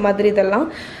முடியாதுல்ல இந்த மாதிரி இதெல்லாம்.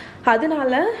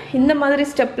 அதனால இந்த மாதிரி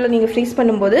ஸ்டெப்பில் நீங்கள் ஃப்ரீஸ்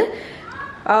பண்ணும்போது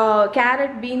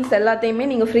கேரட், பீன்ஸ் எல்லாத்தையுமே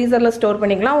நீங்கள் ஃப்ரீசரில் ஸ்டோர்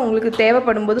பண்ணிக்கலாம். உங்களுக்கு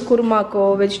தேவைப்படும் போது குருமாக்கோ,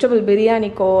 வெஜிடபிள்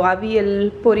பிரியாணிக்கோ, அவியல்,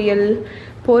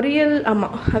 பொரியல்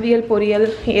ஆமாம் அவியல், பொரியல்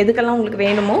எதுக்கெல்லாம் உங்களுக்கு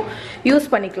வேணுமோ யூஸ்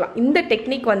பண்ணிக்கலாம். இந்த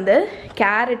டெக்னிக் வந்து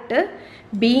கேரட்டு,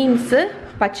 பீன்ஸு,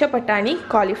 பச்சை பட்டாணி,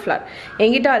 காலிஃப்ளவர்.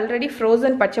 என்கிட்ட ஆல்ரெடி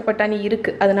ஃப்ரோசன் பச்சை பட்டாணி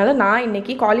இருக்குது. அதனால நான்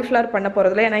இன்றைக்கி காலிஃப்ளவர் பண்ண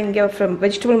போகிறதில்ல. ஏன்னா இங்கே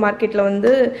வெஜிடபிள் மார்க்கெட்டில்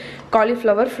வந்து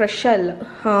காலிஃப்ளவர் ஃப்ரெஷ்ஷாக இல்லை.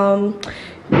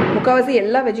 முக்கால்வாசி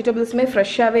எல்லா வெஜிடபிள்ஸுமே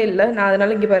ஃப்ரெஷ்ஷாகவே இல்லை. நான்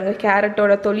அதனால் இங்கே பாருங்கள்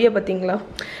கேரட்டோட தொலியை பார்த்தீங்களா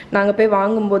நாங்கள் போய்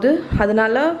வாங்கும்போது.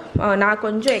 அதனால நான்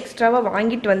கொஞ்சம் எக்ஸ்ட்ராவாக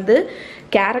வாங்கிட்டு வந்து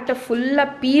கேரட்டை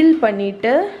ஃபுல்லாக பீல்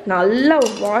பண்ணிவிட்டு நல்லா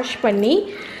வாஷ் பண்ணி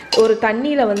ஒரு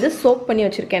தண்ணியில் வந்து சோக் பண்ணி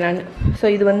வச்சுருக்கேன் நான். ஸோ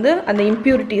இது வந்து அந்த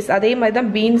இம்ப்யூரிட்டிஸ் அதே மாதிரி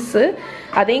தான் பீன்ஸு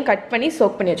அதையும் கட் பண்ணி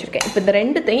சோக் பண்ணி வச்சுருக்கேன். இப்போ இந்த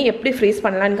ரெண்டுத்தையும் எப்படி ஃப்ரீஸ்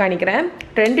பண்ணலான்னு காணிக்கிறேன்.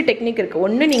 2 டெக்னிக் இருக்குது.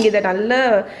 ஒன்று நீங்கள் இதை நல்ல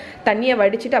தண்ணியை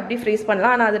வடிச்சிட்டு அப்படி ஃப்ரீஸ்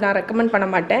பண்ணலாம், ஆனால் அது நான் ரெக்கமெண்ட் பண்ண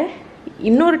மாட்டேன்.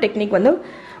 இன்னொரு டெக்னிக் வந்து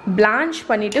பிளான்ச்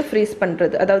பண்ணிவிட்டு ஃப்ரீஸ்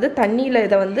பண்ணுறது. அதாவது தண்ணியில்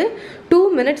இதை வந்து 2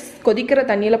 மினிட்ஸ் கொதிக்கிற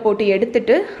தண்ணியில் போட்டு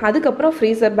எடுத்துட்டு அதுக்கப்புறம்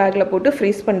ஃப்ரீசர் பேக்கில் போட்டு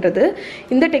ஃப்ரீஸ் பண்ணுறது.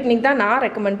 இந்த டெக்னிக் தான் நான்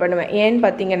ரெக்கமெண்ட் பண்ணுவேன். ஏன்னு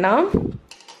பார்த்தீங்கன்னா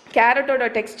கேரட்டோட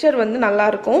டெக்ஸ்சர் வந்து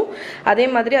நல்லாயிருக்கும், அதே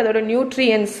மாதிரி அதோட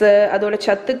நியூட்ரியன்ஸு அதோட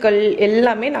சத்துக்கள்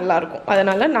எல்லாமே நல்லாயிருக்கும்.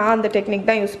 அதனால் நான் அந்த டெக்னிக்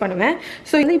தான் யூஸ் பண்ணுவேன்.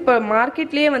 ஸோ இது இப்போ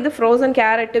மார்க்கெட்லேயே வந்து ஃப்ரோசன்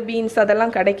கேரட்டு பீன்ஸ்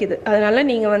அதெல்லாம் கிடைக்கிது. அதனால்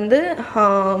நீங்கள் வந்து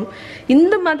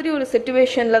இந்த மாதிரி ஒரு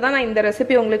சிச்சுவேஷனில் தான் நான் இந்த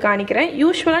ரெசிபி உங்களுக்கு காணிக்கிறேன்.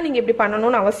 யூஸ்வலாக நீங்கள் இப்படி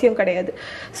பண்ணணும்னு அவசியம் கிடையாது.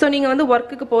 ஸோ நீங்கள் வந்து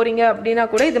ஒர்க்குக்கு போகிறீங்க அப்படின்னா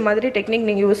கூட இது மாதிரி டெக்னிக்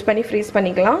நீங்கள் யூஸ் பண்ணி ஃப்ரீஸ்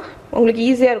பண்ணிக்கலாம். உங்களுக்கு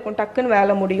ஈஸியாக இருக்கும், டக்குன்னு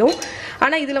வேலை முடியும்.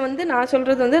 ஆனால் இதில் வந்து நான்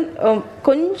சொல்கிறது வந்து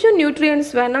கொஞ்சம்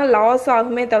நியூட்ரியன்ஸ் வேணால் லாஸ்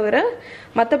ஆகுமே தவிர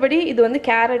மற்றபடி இது வந்து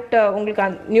கேரட் உங்களுக்கு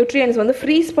நியூட்ரியன்ஸ் வந்து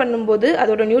ஃப்ரீஸ் பண்ணும்போது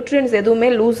அதோட நியூட்ரியன்ஸ் எதுவுமே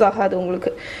லூஸ் ஆகாது.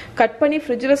 உங்களுக்கு கட் பண்ணி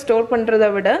ஃப்ரிட்ஜில் ஸ்டோர் பண்ணுறதை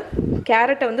விட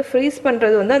கேரட்டை வந்து ஃப்ரீஸ்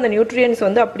பண்ணுறது வந்து அந்த நியூட்ரியன்ஸ்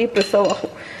வந்து அப்படியே ப்ரிசர்வ்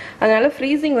ஆகும். அதனால்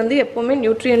ஃப்ரீசிங் வந்து எப்போவுமே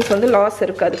நியூட்ரியன்ஸ் வந்து லாஸ்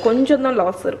இருக்காது, கொஞ்சம் தான்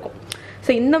லாஸ் இருக்கும்.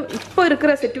 ஸோ இப்போ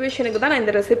இருக்கிற சிச்சுவேஷனுக்கு தான் நான்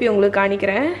இந்த ரெசிபி உங்களுக்கு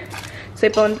காணிக்கிறேன். ஸோ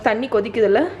இப்போ வந்து தண்ணி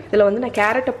கொதிக்குதில்ல, இதில் வந்து நான்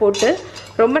கேரட்டை போட்டு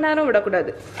ரொம்ப நேரம்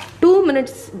விடக்கூடாது, 2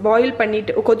 மினிட்ஸ் பாயில்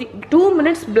பண்ணிவிட்டு 2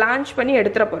 மினிட்ஸ் பிளான்ச் பண்ணி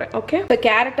எடுத்துட போகிறேன். ஓகே, இப்போ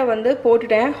கேரட்டை வந்து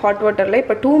போட்டுட்டேன் ஹாட் வாட்டரில்.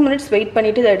 இப்போ 2 மினிட்ஸ் வெயிட்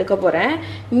பண்ணிவிட்டு இதை எடுக்க போகிறேன்.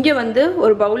 இங்கே வந்து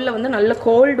ஒரு பவுலில் வந்து நல்ல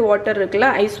கோல்டு வாட்டர் இருக்குல்ல,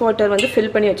 ஐஸ் வாட்டர் வந்து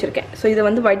ஃபில் பண்ணி வச்சுருக்கேன். ஸோ இதை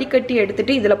வந்து வடிகட்டி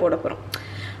எடுத்துகிட்டு இதில் போட போகிறோம்.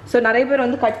 ஸோ நிறைய பேர்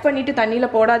வந்து கட் பண்ணிவிட்டு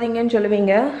தண்ணியில் போடாதீங்கன்னு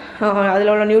சொல்லுவீங்க, அதில்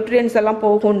உள்ள நியூட்ரியன்ஸ் எல்லாம்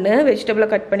போகும்னு வெஜிடபிளை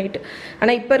கட் பண்ணிவிட்டு.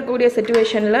 ஆனால் இப்போ இருக்கக்கூடிய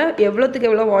சிச்சுவேஷனில் எவ்வளோத்துக்கு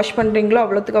எவ்வளோ வாஷ் பண்ணுறீங்களோ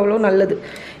அவ்வளோத்துக்கு அவ்வளோ நல்லது.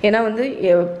 ஏன்னா வந்து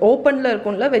ஓப்பனில்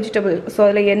இருக்கும்ல வெஜிடபிள், ஸோ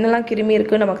அதில் என்னெல்லாம் கிருமி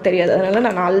இருக்குன்னு நமக்கு தெரியாது. அதனால்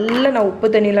நான் உப்பு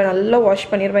தண்ணியில் நல்லா வாஷ்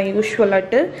பண்ணிடுவேன்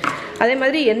யூஸ்வலாட்டு. அதே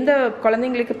மாதிரி எந்த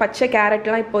குழந்தைங்களுக்கு பச்சை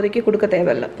கேரட்லாம் இப்போதைக்கு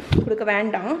கொடுக்க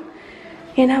வேண்டாம்.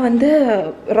 ஏன்னா வந்து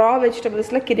ரா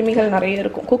வெஜிடபிள்ஸில் கிருமிகள் நிறைய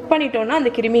இருக்கும். குக் பண்ணிட்டோன்னா அந்த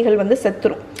கிருமிகள் வந்து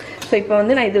செத்துரும். ஸோ இப்போ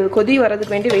வந்து நான் இது கொதி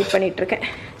வரதுக்கு வேண்டி வெயிட் பண்ணிகிட்ருக்கேன்.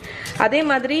 அதே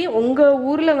மாதிரி உங்கள்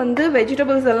ஊரில் வந்து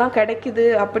வெஜிடபிள்ஸ் எல்லாம் கிடைக்குது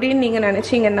அப்படின்னு நீங்கள்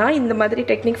நினச்சிங்கன்னா இந்த மாதிரி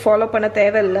டெக்னிக் ஃபாலோ பண்ண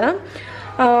தேவையில்லை,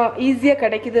 ஈஸியாக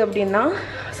கிடைக்குது அப்படின்னா.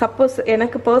 சப்போஸ்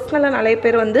எனக்கு பர்சனலாக நிறைய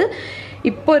பேர் வந்து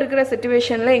இப்போ இருக்கிற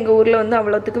சிச்சுவேஷனில் எங்கள் ஊரில் வந்து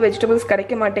அவ்வளோத்துக்கு வெஜிடபிள்ஸ்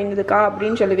கிடைக்க மாட்டேங்குதுக்கா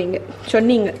அப்படின்னு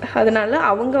சொன்னீங்க. அதனால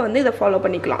அவங்க வந்து இதை ஃபாலோ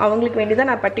பண்ணிக்கலாம். அவங்களுக்கு வேண்டி தான்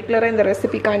நான் பர்டிகுலராக இந்த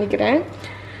ரெசிபி காணிக்கிறேன்.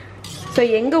 ஸோ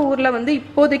எங்கள் ஊரில் வந்து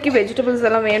இப்போதைக்கு வெஜிடபிள்ஸ்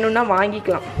எல்லாம் வேணும்னா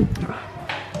வாங்கிக்கலாம்.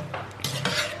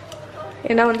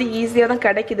 ஏன்னா வந்து ஈஸியாக தான்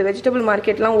கிடைக்கிது. வெஜிடபிள்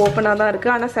மார்க்கெட்லாம் ஓப்பனாக தான்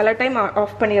இருக்குது, ஆனால் சில டைம்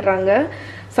ஆஃப் பண்ணிடுறாங்க.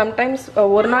 சம்டைம்ஸ்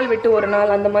ஒரு நாள் விட்டு ஒரு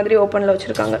நாள் அந்த மாதிரி ஓப்பனில்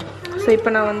வச்சுருக்காங்க. ஸோ இப்போ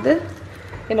நான் வந்து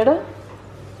என்னோட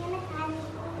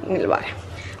இங்கே வரேன்.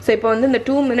 ஸோ இப்போ வந்து இந்த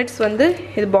 2 மினிட்ஸ் வந்து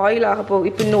இது பாயில் ஆக போகும்.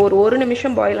 இப்போ இன்னும் ஒரு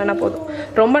நிமிஷம் பாயில் ஆனால் போதும்,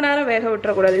 ரொம்ப நேரம் வேக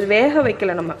விட்டுறக்கூடாது. இது வேக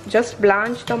வைக்கல, நம்ம ஜஸ்ட்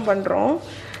பிளான்ச் தான் பண்ணுறோம்.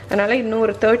 அதனால் இன்னும்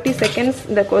ஒரு 30 செகண்ட்ஸ்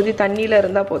இந்த கொதி தண்ணியில்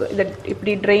இருந்தால் போதும். இதை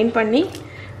இப்படி ட்ரெயின் பண்ணி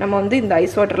நம்ம வந்து இந்த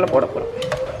ஐஸ் வாட்டரில் போட போகிறோம்.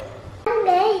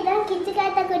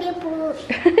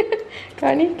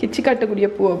 காணி கிச்சு காட்டக்கூடிய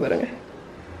பூவை பாருங்க,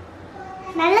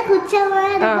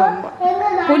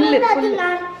 புல்லு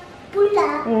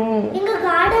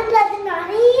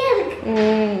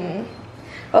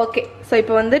ஓகே. ஸோ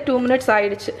இப்போ வந்து 2 மினிட்ஸ்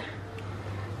ஆயிடுச்சு.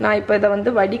 நான் இப்போ இதை வந்து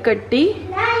வடிகட்டி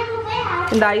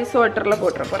இந்த ஐஸ் வாட்டரில்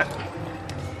போட்டுற போகிறேன்.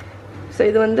 ஸோ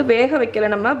இது வந்து வேக வைக்கல,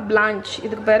 நம்ம பிளான்ச்,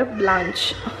 இதுக்கு பேர் பிளான்ச்.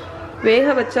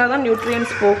 வேக வச்சாதான்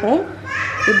நியூட்ரியன்ஸ் போகும்.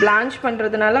 இது பிளான்ச்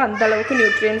பண்ணுறதுனால அந்த அளவுக்கு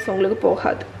நியூட்ரியன்ஸ் உங்களுக்கு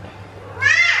போகாது.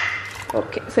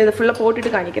 ஓகே, ஸோ இதை ஃபுல்லாக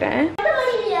போட்டுட்டு காணிக்கிறேன்.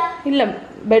 இல்லை,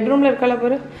 பெட்ரூமில் இருக்கால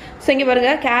பாரு. ஸோ இங்கே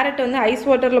பாருங்க, கேரட் வந்து ஐஸ்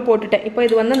வாட்டரில் போட்டுட்டேன். இப்போ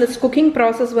இது வந்து அந்த குக்கிங்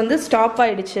ப்ராசஸ் வந்து ஸ்டாப்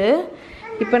ஆகிடுச்சு.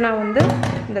 இப்போ நான் வந்து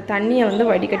இந்த தண்ணியை வந்து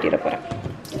வடிகட்டிட போகிறேன்.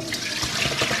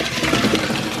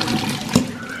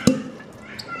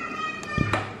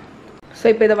 ஸோ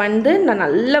இப்போ இதை வந்து நான்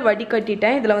நல்லா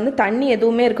வடிகட்டிட்டேன். இதில் வந்து தண்ணி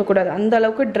எதுவுமே இருக்கக்கூடாது, அந்த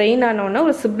அளவுக்கு ட்ரெயின் ஆனோன்னா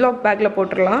ஒரு சிப்லாக் பேக்கில்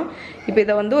போட்டுடலாம். இப்போ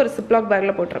இதை வந்து ஒரு சிப்லாக்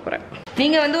பேக்கில் போட்டுற போகிறேன்.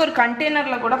 நீங்கள் வந்து ஒரு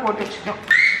கண்டெய்னரில் கூட போட்டு வச்சுக்கணும்.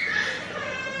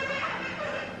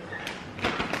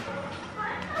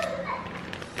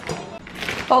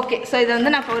 ஓகே, ஸோ இதை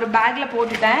வந்து நான் இப்போ ஒரு பேக்கில்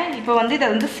போட்டுட்டேன். இப்போ வந்து இதை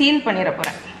வந்து சீல் பண்ணிட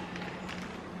போகிறேன்.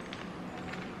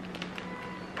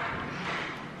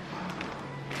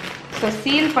 ஸோ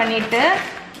சீல் பண்ணிவிட்டு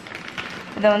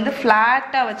இதை வந்து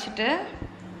ஃப்ளாட்டாக வச்சுட்டு,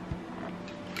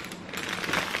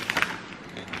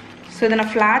 ஸோ இதை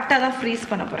நான் ஃப்ளாட்டாக தான் ஃப்ரீஸ்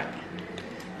பண்ண போகிறேன்.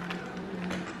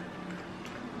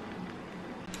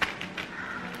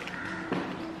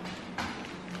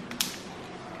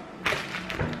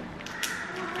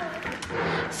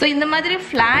 ஸோ இந்த மாதிரி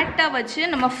ஃப்ளாட்டாக வச்சு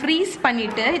நம்ம ஃப்ரீஸ்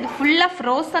பண்ணிவிட்டு இது ஃபுல்லாக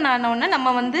ஃப்ரோசன் ஆனோடனே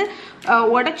நம்ம வந்து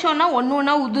உடைச்சோன்னா ஒன்று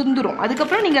ஒன்றா உதிர்ந்துடும்.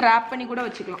 அதுக்கப்புறம் நீங்கள் ரேப் பண்ணி கூட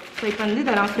வச்சுக்கலாம். ஸோ இப்போ வந்து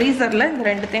இதை நான் ஃப்ரீசரில் இந்த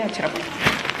ரெண்டுத்தையும் வச்சுருப்பேன்.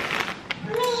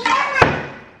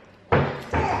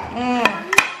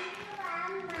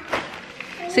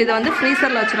 ஸோ இதை வந்து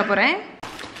ஃப்ரீசரில் வச்சிட போகிறேன்.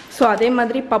 ஸோ அதே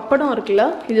மாதிரி பப்படம் இருக்குல்ல,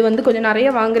 இது வந்து கொஞ்சம் நிறைய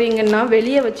வாங்குறீங்கன்னா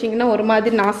வெளியே வச்சிங்கன்னா ஒரு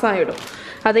மாதிரி நாசம் ஆகிடும்.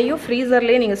 அதையும்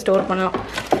ஃப்ரீசர்லேயே நீங்கள் ஸ்டோர் பண்ணலாம்.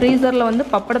 ஃப்ரீசரில் வந்து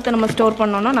பப்படத்தை நம்ம ஸ்டோர்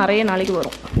பண்ணோன்னா நிறைய நாளைக்கு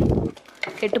வரும்,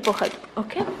 கெட்டு போகாது.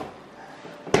 ஓகே,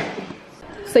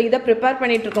 ஸோ இதை ப்ரிப்பேர்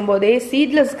பண்ணிகிட்டு இருக்கும்போதே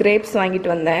சீட்லெஸ் கிரேப்ஸ்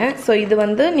வாங்கிட்டு வந்தேன். ஸோ இது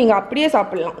வந்து நீங்கள் அப்படியே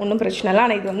சாப்பிட்லாம், ஒன்றும் பிரச்சனை இல்லை.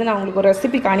 ஆனால் இது வந்து நான் உங்களுக்கு ஒரு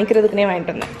ரெசிபி காணிக்கிறதுக்குனே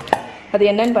வாங்கிட்டு வந்தேன். அது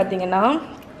என்னன்னு பார்த்தீங்கன்னா,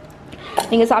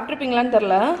 நீங்கள் சாப்பிட்ருப்பீங்களான்னு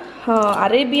தெரில,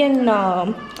 அரேபியன்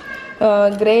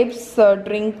கிரேப்ஸ்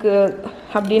ட்ரிங்க்கு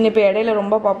அப்படின்னு இப்போ இடையில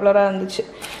ரொம்ப பாப்புலராக இருந்துச்சு.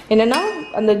 என்னென்னா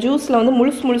அந்த ஜூஸில் வந்து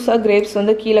முழுசாக கிரேப்ஸ்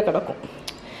வந்து கீழே கிடக்கும்.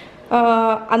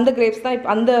 அந்த கிரேப்ஸ் தான் இப்போ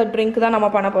அந்த ட்ரிங்க் தான் நம்ம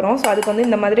பண்ண போகிறோம். ஸோ அதுக்கு வந்து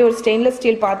இந்த மாதிரி ஒரு ஸ்டெயின்லெஸ்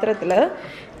ஸ்டீல் பாத்திரத்தில்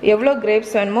எவ்வளோ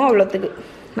கிரேப்ஸ் வேணுமோ அவ்வளோத்துக்கு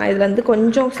நான் இதில் வந்து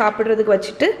கொஞ்சம் சாப்பிட்றதுக்கு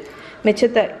வச்சுட்டு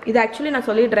மிச்சத்தை, இது ஆக்சுவலி நான்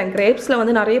சொல்லிடுறேன், கிரேப்ஸில்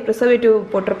வந்து நிறைய ப்ரிசர்வேட்டிவ்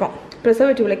போட்டிருப்போம்.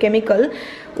 ப்ரிசர்வேட்டிவில் கெமிக்கல்.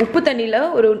 உப்பு தண்ணியில்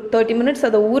ஒரு 30 minutes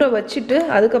அதை ஊற வச்சுட்டு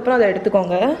அதுக்கப்புறம் அதை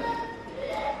எடுத்துக்கோங்க.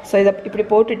 ஸோ இதை இப்படி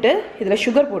போட்டுட்டு இதில்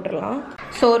சுகர் போட்டுடலாம்.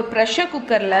 ஸோ ஒரு ப்ரெஷர்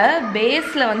குக்கரில்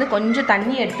பேஸில் வந்து கொஞ்சம்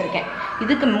தண்ணி எடுத்திருக்கேன்.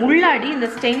 இதுக்கு முன்னாடி இந்த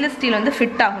ஸ்டெயின்லெஸ் ஸ்டீல் வந்து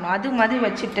ஃபிட் ஆகணும், அது மாதிரி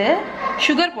வச்சுட்டு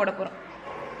சுகர் போட போகிறோம்.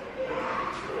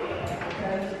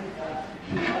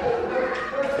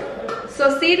 ஸோ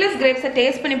சீட்லெஸ் கிரேப்ஸை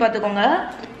டேஸ்ட் பண்ணி பார்த்துக்கோங்க,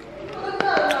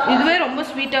 இதுவே ரொம்ப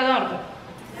ஸ்வீட்டாக தான் இருக்கும்.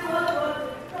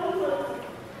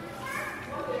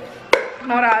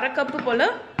 நான் ஒரு 1/2 கப்பு போல்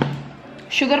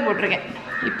சுகர் போட்டிருக்கேன்.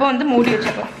 இப்போ வந்து மூடி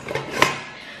வச்சிடலாம்.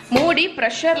 மூடி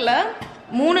ப்ரெஷரில்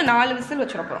 3-4 விசில்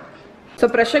வச்சிடப்போம். ஸோ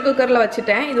ப்ரெஷர் குக்கரில்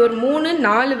வச்சுட்டேன். இது ஒரு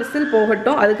 3-4 விசில்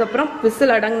போகட்டும். அதுக்கப்புறம்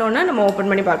விசில் அடங்கினோன்னா நம்ம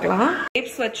ஓப்பன் பண்ணி பார்க்கலாம்.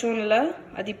 கிரேப்ஸ் வச்சோம்ல,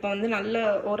 அது இப்போ வந்து நல்ல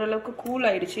ஓரளவுக்கு கூல்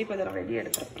ஆகிடுச்சு. இப்போ இதை நான் வெளியே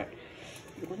எடுத்துருப்பேன்.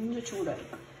 இது கொஞ்சம் சூடாக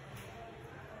இருக்கு.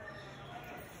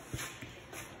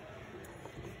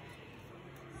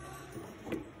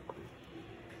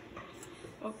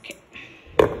 ஓகே,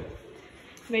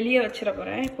 வெளியே வச்சிட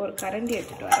போகிறேன். இப்போ ஒரு கரண்டி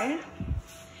எடுத்துகிட்டு வரேன்.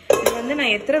 இது வந்து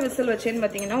நான் எத்தனை விசில் வச்சேன்னு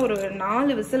பார்த்தீங்கன்னா ஒரு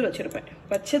 4 விசில் வச்சுருப்பேன்.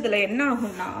 வச்சதில் என்ன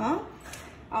ஆகும்னா,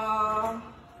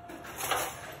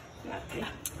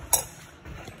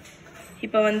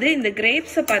 இப்போ வந்து இந்த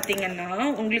கிரேப்ஸை பார்த்தீங்கன்னா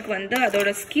உங்களுக்கு வந்து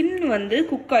அதோட ஸ்கின் வந்து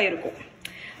குக் ஆகிருக்கும்.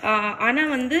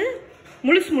 ஆனால் வந்து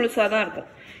முழுசாக தான் இருக்கும்.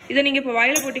 இதை நீங்கள் இப்போ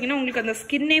வாயில் போட்டிங்கன்னா உங்களுக்கு அந்த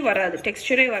ஸ்கின்னே வராது,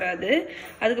 டெக்ஸ்டரே வராது.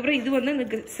 அதுக்கப்புறம் இது வந்து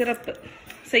அந்த சிரப்பு.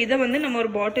 ஸோ இதை வந்து நம்ம ஒரு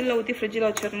பாட்டிலில் ஊற்றி ஃப்ரிட்ஜில்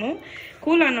வச்சிடணும்.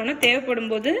 கூல் ஆனோன்னா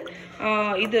தேவைப்படும் போது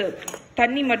இது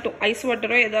தண்ணி மட்டும் ஐஸ்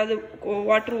வாட்டரோ ஏதாவது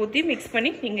வாட்டர் ஊற்றி மிக்ஸ் பண்ணி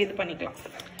நீங்கள் இது பண்ணிக்கலாம்.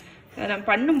 நான்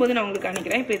பண்ணும்போது நான் உங்களுக்கு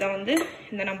காணிக்கிறேன். இப்போ இதை வந்து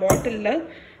இந்த நான் பாட்டிலில்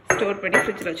ஸ்டோர் பண்ணி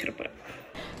ஃப்ரிட்ஜில் வச்சுருப்பேன்.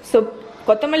 ஸோ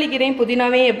கொத்தமல்லி கீரையும்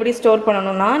புதினாவையும் எப்படி ஸ்டோர்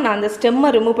பண்ணணும்னா, நான் அந்த ஸ்டெம்மை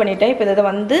ரிமூவ் பண்ணிட்டேன். இப்போ இதை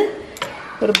வந்து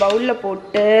ஒரு பவுலில்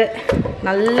போட்டு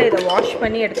நல்லா இதை வாஷ்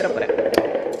பண்ணி எடுத்துகிற போகிறேன்.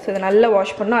 ஸோ இதை நல்லா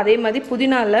வாஷ் பண்ணணும். அதே மாதிரி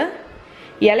புதினாவில்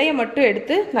இலையை மட்டும்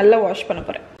எடுத்து நல்லா வாஷ் பண்ண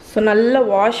போகிறேன். ஸோ நல்லா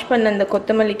வாஷ் பண்ண இந்த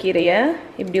கொத்தமல்லி கீரையை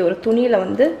இப்படி ஒரு துணியில்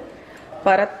வந்து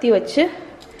பரத்தி வச்சு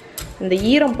அந்த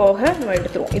ஈரம் போக நம்ம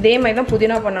எடுத்துருவோம். இதே மாதிரி தான்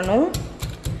புதினா பண்ணணும்.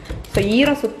 ஸோ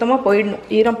ஈரம் சுத்தமாக போயிடணும்.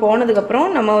 ஈரம் போனதுக்கப்புறம்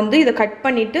நம்ம வந்து இதை கட்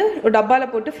பண்ணிவிட்டு ஒரு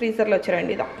டப்பாவில் போட்டு ஃப்ரீசரில் வச்சிட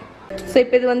வேண்டியதான். ஸோ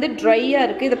இப்போ இது வந்து ட்ரையாக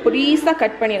இருக்குது. இதை பொடிசாக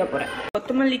கட் பண்ணிட போகிறேன்.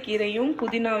 கொத்தமல்லி கீரையும்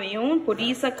புதினாவையும்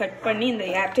பொடிசாக கட் பண்ணி இந்த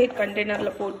ஏர்டைட்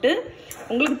கண்டெய்னரில் போட்டு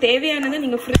உங்களுக்கு தேவையானதை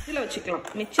நீங்கள் ஃப்ரிட்ஜில் வச்சுக்கலாம்.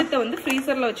 மிச்சத்தை வந்து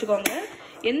ஃப்ரீசரில் வச்சுக்கோங்க.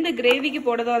 எந்த கிரேவிக்கு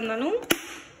போடுறதா இருந்தாலும்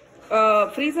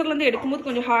ஃப்ரீசர்லேருந்து எடுக்கும்போது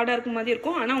கொஞ்சம் ஹார்டாக இருக்கும் மாதிரி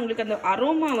இருக்கும். ஆனால் உங்களுக்கு அந்த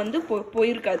அரோமா வந்து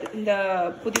போயிருக்காது இந்த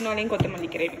புதினாலையும் கொத்தமல்லி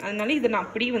கீரையும். அதனால இதை நான்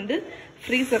அப்படியே வந்து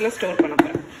ஃப்ரீசரில் ஸ்டோர் பண்ண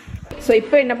போகிறேன். ஸோ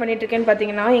இப்போ என்ன பண்ணிட்டுருக்கேன்னு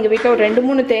பார்த்தீங்கன்னா, எங்கள் வீட்டில் ஒரு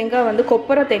 2-3 தேங்காய் வந்து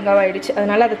கொப்பரை தேங்காவாகிடுச்சு.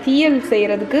 அதனால் அதை தீயல்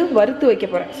செய்கிறதுக்கு வறுத்து வைக்க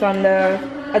போகிறேன். ஸோ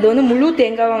அது வந்து முழு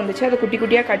தேங்காவாக வந்துச்சு. அதை குட்டி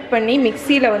குட்டியாக கட் பண்ணி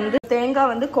மிக்சியில் வந்து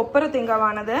தேங்காய் வந்து கொப்பரை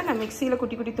தேங்காவானதை நான் மிக்சியில்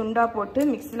குட்டி குட்டி துண்டாக போட்டு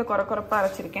மிக்சியில் குறப்பாக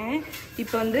அரைச்சிருக்கேன்.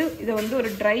 இப்போ வந்து இதை வந்து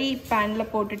ஒரு ட்ரை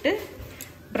பேனில் போட்டுட்டு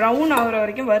ப்ரௌன் ஆகிற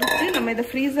வரைக்கும் வறுத்து நம்ம இதை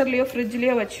ஃப்ரீசர்லேயோ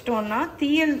ஃப்ரிட்ஜ்லேயோ வச்சுட்டோன்னா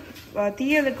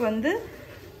தீயலுக்கு வந்து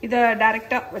இதை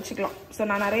டைரெக்டாக வச்சுக்கலாம். ஸோ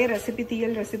நான் நிறைய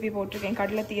தீயல் ரெசிபி போட்டிருக்கேன்.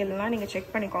 கடலை தீயல்லாம் நீங்கள்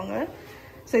செக் பண்ணிக்கோங்க.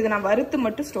 ஸோ இதை நான் வறுத்து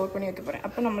மட்டும் ஸ்டோர் பண்ணி வைக்க போகிறேன்.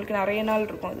 அப்போ நம்மளுக்கு நிறைய நாள்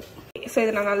இருக்கும் அது. ஸோ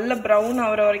இதை நான் நல்லா ப்ரௌன்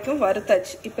ஆகிற வரைக்கும்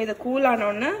வறுத்தாச்சு. இப்போ இதை கூல்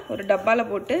ஆனோடனே ஒரு டப்பாவில்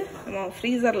போட்டு நம்ம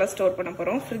ஃப்ரீசரில் ஸ்டோர் பண்ண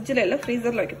போகிறோம். ஃப்ரிட்ஜில் இல்லை,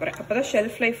 ஃப்ரீசரில் வைக்க போகிறேன். அப்போ தான்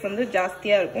ஷெல்ஃப் லைஃப் வந்து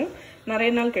ஜாஸ்தியாக இருக்கும்,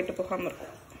 நிறைய நாள் கெட்டு போகாமல்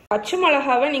இருக்கும். பச்சை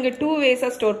மிளகாவை நீங்கள் 2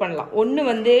 வேஸாக ஸ்டோர் பண்ணலாம். ஒன்று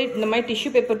வந்து இந்த மாதிரி டிஷ்யூ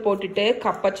பேப்பர் போட்டுட்டு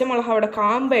பச்சை மிளகாவோட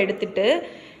காம்பை எடுத்துட்டு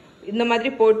இந்த மாதிரி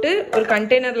போட்டு ஒரு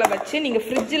கண்டெய்னரில் வச்சு நீங்கள்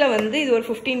ஃப்ரிட்ஜில் வந்து இது ஒரு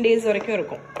 15 days வரைக்கும்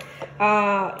இருக்கும்.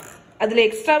 அதில்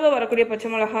எக்ஸ்ட்ராவாக வரக்கூடிய பச்சை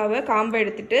மிளகாவை காம்பை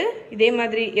எடுத்துட்டு இதே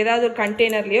மாதிரி ஏதாவது ஒரு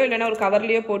கண்டெய்னர்லையோ இல்லைன்னா ஒரு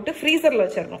கவர்லையோ போட்டு ஃப்ரீசரில்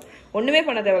வச்சிடணும். ஒன்றுமே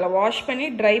பண்ண தேவையில்ல. வாஷ் பண்ணி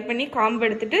ட்ரை பண்ணி காம்பை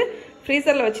எடுத்துட்டு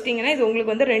ஃப்ரீசரில் வச்சிட்டிங்கன்னா இது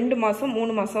உங்களுக்கு வந்து 2 மாதம்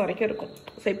 3 மாதம் வரைக்கும் இருக்கும்.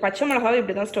 ஸோ பச்சை மிளகாவை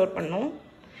இப்படி தான் ஸ்டோர் பண்ணணும்.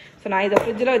 ஸோ நான் இதை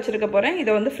ஃப்ரிட்ஜில் வச்சுருக்க போகிறேன்.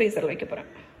 இதை வந்து ஃப்ரீசரில் வைக்க போகிறேன்.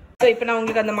 ஸோ இப்போ நான்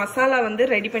உங்களுக்கு அந்த மசாலா வந்து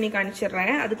ரெடி பண்ணி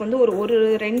காமிச்சிடுறேன். அதுக்கு வந்து ஒரு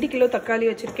 2 கிலோ தக்காளி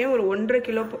வச்சுருக்கேன். ஒரு 1.5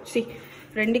 கிலோ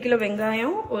 2 கிலோ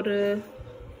வெங்காயம், ஒரு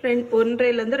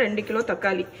 1.5லேருந்து 2 கிலோ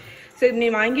தக்காளி. ஸோ நீ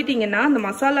வாங்கிட்டீங்கன்னா அந்த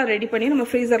மசாலா ரெடி பண்ணி நம்ம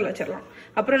ஃப்ரீசரில் வச்சிடலாம்.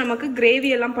 அப்புறம் நமக்கு கிரேவி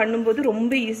எல்லாம் பண்ணும்போது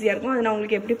ரொம்ப ஈஸியாக இருக்கும். அது நான்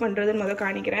உங்களுக்கு எப்படி பண்ணுறதுன்னு முதல்ல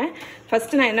காணிக்கிறேன்.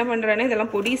 ஃபஸ்ட்டு நான் என்ன பண்ணுறேன்னா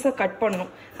இதெல்லாம் பொடிசாக கட்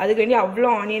பண்ணணும். அதுக்கு வேண்டி அவ்வளோ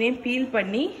ஆனியனையும் பீல்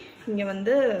பண்ணி இங்கே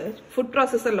வந்து ஃபுட்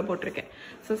ப்ராசஸரில் போட்டிருக்கேன்.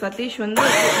 ஸோ சதீஷ் வந்து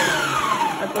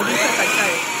அது பொடிசாக கட்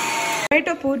ஆகிடும்.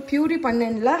 டொமேட்டோ பியூரி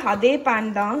பண்ணல அதே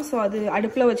பேன் தான். ஸோ அது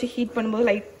அடுப்பில் வச்சு ஹீட் பண்ணும்போது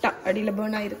லைட்டாக அடியில்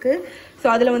பேர்ன் ஆகிருக்கு. ஸோ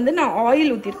அதில் வந்து நான்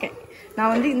ஆயில் ஊற்றிருக்கேன்.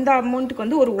 நான் வந்து இந்த அமௌண்ட்டுக்கு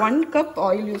வந்து ஒரு 1 கப்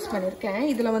ஆயில் யூஸ் பண்ணியிருக்கேன்.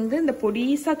 இதில் வந்து இந்த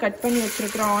பொடிசாக கட் பண்ணி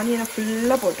வச்சுருக்கிற ஆனியனை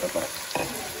ஃபுல்லாக போட்டிருக்கிறேன்.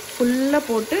 ஃபுல்லாக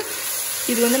போட்டு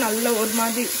இது வந்து நல்லா ஒரு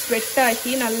மாதிரி ஸ்வெட்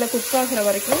ஆகி நல்லா குக் ஆகிற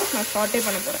வரைக்கும் நான் சாட்டே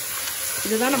பண்ண போகிறேன்.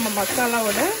 இதுதான் நம்ம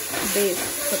மசாலாவோட பேஸ்.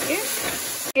 ஓகே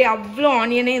ஓகே, அவ்வளோ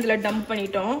ஆனியனே இதில் டம்ப்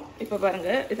பண்ணிட்டோம். இப்போ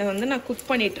பாருங்கள், இதை வந்து நான் குக்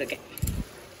பண்ணிகிட்ருக்கேன்.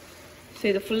 ஸோ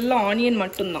இது ஃபுல்லாக ஆனியன்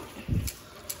மட்டும்தான்.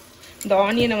 இந்த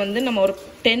ஆனியனை வந்து நம்ம ஒரு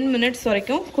 10 மினிட்ஸ்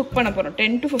வரைக்கும் குக் பண்ண போகிறோம்.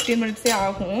 10 to 15 மினிட்ஸே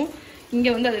ஆகும். இங்கே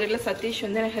வந்து அதுக்கெல்லாம் சதீஷ்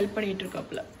வந்து எனக்கு ஹெல்ப் பண்ணிகிட்டு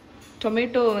இருக்காப்புல.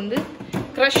 டொமேட்டோ வந்து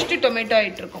க்ரஷ்டு டொமேட்டோ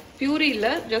ஆகிட்டு இருக்கும். பியூரி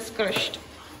இல்லை, ஜஸ்ட் க்ரஷ்ட்.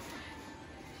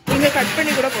 நீங்கள் கட்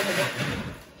பண்ணி கூட போட்டுக்கோங்க.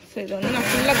 ஸோ இது வந்து நான்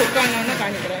ஃபுல்லாக குக் ஆனோன்னு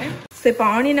காணிக்கிறேன். ஸோ இப்போ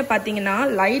ஆனியனை பார்த்தீங்கன்னா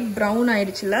லைட் ப்ரௌன்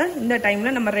ஆயிடுச்சுல. இந்த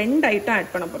டைமில் நம்ம 2 ஐட்டம்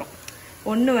ஆட் பண்ண போகிறோம்.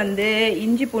 ஒன்று வந்து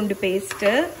இஞ்சி பூண்டு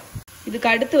பேஸ்ட்டு, இதுக்கு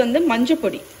அடுத்து வந்து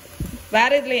மஞ்சப்பொடி.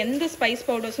 வேறு இதில் எந்த ஸ்பைஸ்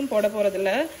பவுடர்ஸும் போட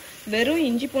போகிறதில்ல. வெறும்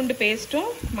இஞ்சி பூண்டு பேஸ்ட்டும்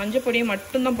மஞ்சப்பொடியும்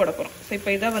மட்டும்தான் போட போகிறோம். ஸோ இப்போ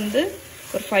இதை வந்து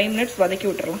ஒரு 5 மினிட்ஸ் வதக்கி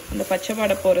விட்டுறலாம் அந்த பச்சை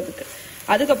வாடை போகிறதுக்கு.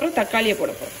 அதுக்கப்புறம் தக்காளியை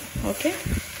போட போகிறோம். ஓகே,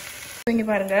 இங்கே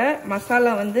பாருங்கள்,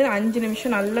 மசாலா வந்து 5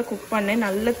 நிமிஷம் நல்லா குக் பண்ணேன்.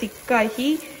 நல்லா திக்காகி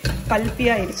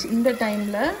பல்பியாகிடுச்சு. இந்த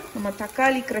டைமில் நம்ம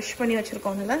தக்காளி க்ரஷ் பண்ணி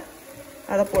வச்சுருக்கோம்ல,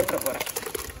 அதை போட்டுற போகிறேன்.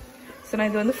 ஸோ நான்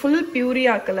இது வந்து ஃபுல் பியூரி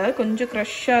ஆக்கலை, கொஞ்சம்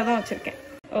க்ரஷ்ஷாக தான் வச்சுருக்கேன்.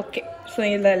 ஓகே, ஸோ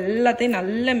இதில் எல்லாத்தையும்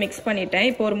நல்லா மிக்ஸ் பண்ணிட்டேன்.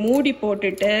 இப்போ ஒரு மூடி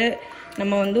போட்டுட்டு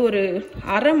நம்ம வந்து ஒரு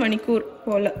அரை மணிக்கூர்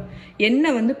போல்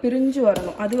எண்ணெய் வந்து பிரிஞ்சு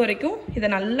வரணும். அது வரைக்கும் இதை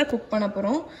நல்லா குக் பண்ண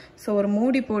போகிறோம். ஸோ ஒரு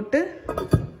மூடி போட்டு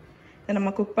இதை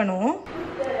நம்ம குக் பண்ணுவோம்.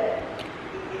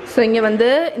 ஸோ இங்கே வந்து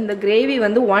இந்த கிரேவி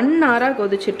வந்து 1 ஹவராக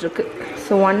கொதிச்சிட்ருக்கு.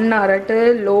 ஸோ 1 ஹவர்ட்டு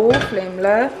லோ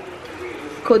ஃப்ளேமில்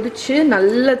கொதிச்சு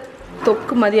நல்ல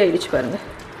தொக்கு மாதிரி ஆகிடுச்சு பாருங்கள்.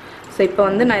 ஸோ இப்போ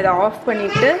வந்து நான் இதை ஆஃப்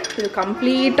பண்ணிவிட்டு இது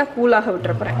கம்ப்ளீட்டாக கூலாக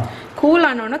விட்டுறப்போகிறேன். கூல்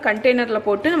ஆனோன்னா கண்டெய்னரில்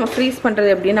போட்டு நம்ம ஃப்ரீஸ் பண்ணுறது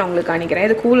எப்படின்னு நான் உங்களுக்கு காணிக்கிறேன்.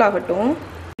 இது கூல் ஆகட்டும்.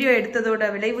 வீடியோ எடுத்ததோட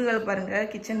விளைவுகள் பாருங்கள்,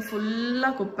 கிச்சன்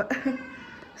ஃபுல்லாக குப்பை.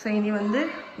 ஸோ இனி வந்து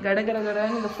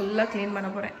கடகடகடன்னு இதை ஃபுல்லாக க்ளீன் பண்ண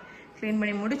போகிறேன். க்ளீன்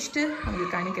பண்ணி முடிச்சுட்டு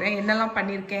உங்களுக்கு காணிக்கிறேன் என்னெல்லாம்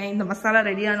பண்ணியிருக்கேன். இந்த மசாலா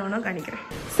ரெடி ஆனோன்னு காணிக்கிறேன்.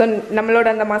 ஸோ நம்மளோட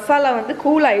அந்த மசாலா வந்து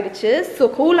கூல் ஆகிடுச்சு. ஸோ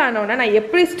கூல் ஆனோன்னா நான்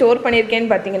எப்படி ஸ்டோர்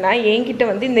பண்ணியிருக்கேன்னு பார்த்தீங்கன்னா, என்கிட்ட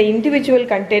வந்து இந்த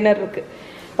இண்டிவிஜுவல் கண்டெய்னர் இருக்குது.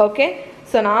 ஓகே,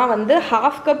 ஸோ நான் வந்து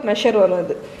 1/2 கப் மெஷர் வரும்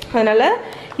இது. அதனால்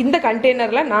இந்த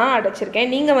கண்டெய்னரில் நான்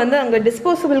அடைச்சிருக்கேன். நீங்கள் வந்து அங்கே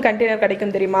டிஸ்போசபிள் கண்டெய்னர்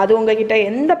கிடைக்கும் தெரியுமா, அது உங்ககிட்ட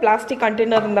எந்த பிளாஸ்டிக்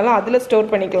கண்டெய்னர் இருந்தாலும் அதில்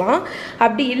ஸ்டோர் பண்ணிக்கலாம்.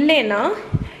 அப்படி இல்லைன்னா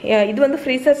இது வந்து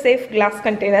ஃப்ரீசர் சேஃப் கிளாஸ்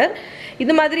கண்டெய்னர்.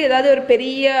 இது மாதிரி ஏதாவது ஒரு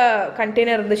பெரிய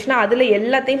கண்டெய்னர் இருந்துச்சுன்னா அதில்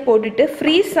எல்லாத்தையும் போட்டுட்டு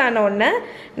ஃப்ரீஸ் ஆனோடனே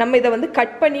நம்ம இதை வந்து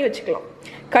கட் பண்ணி வச்சுக்கலாம்.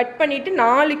 கட் பண்ணிவிட்டு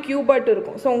 4 கியூபாட்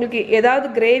இருக்கும். ஸோ உங்களுக்கு ஏதாவது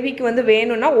கிரேவிக்கு வந்து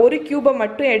வேணும்னா 1 கியூபை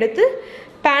மட்டும் எடுத்து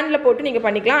பேனில் போட்டு நீங்கள்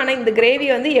பண்ணிக்கலாம். ஆனால் இந்த கிரேவி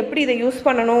வந்து எப்படி இதை யூஸ்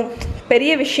பண்ணணும்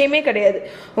பெரிய விஷயமே கிடையாது.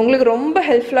 உங்களுக்கு ரொம்ப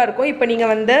ஹெல்ப்ஃபுல்லாக இருக்கும். இப்போ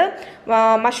நீங்கள் வந்து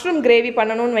மஷ்ரூம் கிரேவி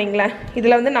பண்ணணும்னு வைங்களேன்.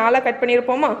 இதில் வந்து 4 கட்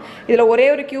பண்ணியிருப்போமா, இதில் ஒரே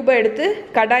ஒரு கியூபை எடுத்து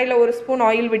கடாயில் 1 ஸ்பூன்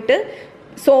ஆயில் விட்டு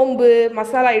சோம்பு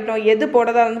மசாலா ஐட்டம் எது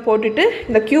போடதா வந்து போட்டுட்டு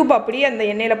இந்த கியூப் அப்படியே அந்த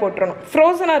எண்ணெயில் போட்டுறணும்.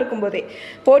 ஃப்ரோசனாக இருக்கும்போதே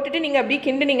போட்டுட்டு நீங்கள் அப்படியே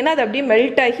கிண்டினீங்கன்னா அது அப்படியே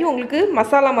மெல்ட் ஆகி உங்களுக்கு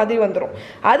மசாலா மாதிரி வந்துடும்.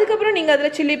 அதுக்கப்புறம் நீங்கள்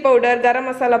அதில் chilli powder, garam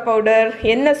masala powder,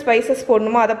 என்ன ஸ்பைசஸ்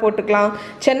போடணுமோ அதை போட்டுக்கலாம்.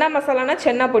 சென்னா மசாலானா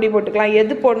சென்னா பொடி போட்டுக்கலாம்.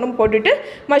 எது போடணும் போட்டுட்டு,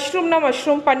 மஷ்ரூம்னா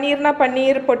மஷ்ரூம், பன்னீர்னா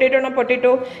பன்னீர், பொட்டேட்டோனா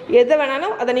பொட்டேட்டோ, எதை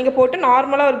வேணாலும் அதை நீங்கள் போட்டு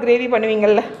நார்மலாக ஒரு கிரேவி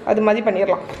பண்ணுவீங்கள்ல அது மாதிரி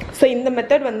பண்ணிடலாம். ஸோ இந்த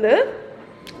மெத்தட் வந்து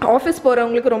ஆஃபீஸ்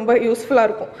போகிறவங்களுக்கு ரொம்ப யூஸ்ஃபுல்லாக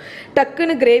இருக்கும்.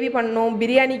 டக்குன்னு கிரேவி பண்ணணும்,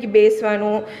 பிரியாணிக்கு பேஸ்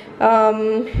வேணும்,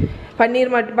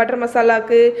 பன்னீர் பட்டர்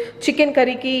மசாலாவுக்கு, சிக்கன்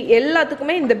கறிக்கு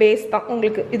எல்லாத்துக்குமே இந்த பேஸ் தான்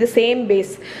உங்களுக்கு. இது சேம்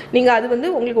பேஸ். நீங்கள் அது வந்து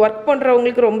உங்களுக்கு ஒர்க்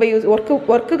பண்ணுறவங்களுக்கு ரொம்ப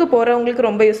ஒர்க்குக்கு போகிறவங்களுக்கு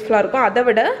ரொம்ப யூஸ்ஃபுல்லாக இருக்கும். அதை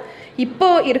விட இப்போ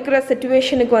இருக்கிற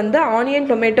சிச்சுவேஷனுக்கு வந்து ஆனியன்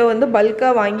டொமேட்டோ வந்து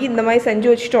பல்காக வாங்கி இந்த மாதிரி செஞ்சு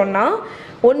வச்சிட்டோம்னா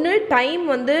ஒன்று டைம்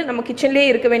வந்து நம்ம கிச்சன்லேயே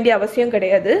இருக்க வேண்டிய அவசியம்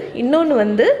கிடையாது, இன்னொன்று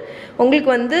வந்து உங்களுக்கு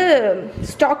வந்து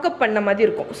ஸ்டாக்அப் பண்ண மாதிரி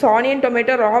இருக்கும். ஸோ ஆனியன்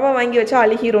டொமேட்டோ ராவாக வாங்கி வச்சா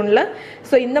அழுகிரும்ல,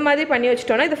 ஸோ இந்த மாதிரி பண்ணி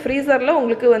வச்சிட்டோன்னா இது ஃப்ரீசரில்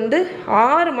உங்களுக்கு வந்து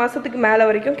 6 மாதத்துக்கு மேலே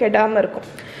வரைக்கும் கெடாமல் இருக்கும்.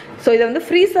 ஸோ இதை வந்து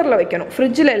ஃப்ரீசரில் வைக்கணும்,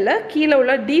 ஃப்ரிட்ஜில் இல்லை, கீழே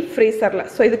உள்ள டீப் ஃப்ரீசரில்.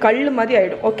 ஸோ இது கல் மாதிரி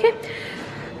ஆகிடும். ஓகே,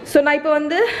 ஸோ நான் இப்போ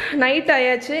வந்து நைட்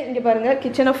ஆயாச்சு. இங்கே பாருங்கள்,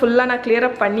 கிச்சனை ஃபுல்லாக நான்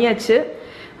கிளியரப் பண்ணியாச்சு.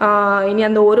 இனி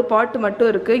அந்த ஒரு பாட்டு மட்டும்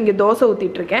இருக்குது. இங்கே தோசை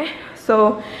ஊற்றிட்டுருக்கேன். ஸோ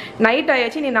நைட்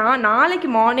ஆயாச்சு. இனி நாளைக்கு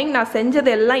மார்னிங் நான்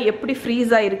செஞ்சது எல்லாம் எப்படி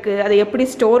ஃப்ரீஸ் ஆகிருக்கு, அதை எப்படி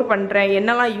ஸ்டோர் பண்ணுறேன்,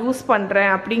 என்னெல்லாம் யூஸ்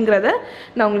பண்ணுறேன் அப்படிங்கிறத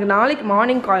நான் உங்களுக்கு நாளைக்கு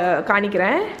மார்னிங்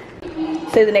காணிக்கிறேன்.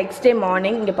 ஸோ இது நெக்ஸ்ட் டே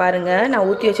மார்னிங். இங்கே பாருங்கள், நான்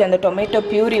ஊற்றி வச்ச அந்த டொமேட்டோ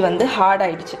பியூரி வந்து ஹார்ட்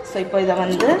ஆகிடுச்சு. ஸோ இப்போ இதை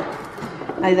வந்து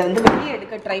வெளியே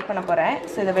எடுக்க ட்ரை பண்ண போகிறேன்.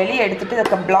 ஸோ இதை வெளியே எடுத்துகிட்டு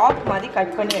இதுக்கு பிளாக் மாதிரி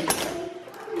கட் பண்ணி எடுத்துக்கிறேன்.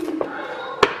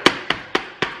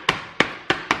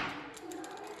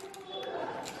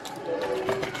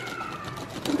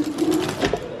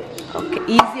 ஓகே,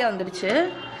 ஈஸியாக வந்துடுச்சு.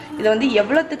 இதை வந்து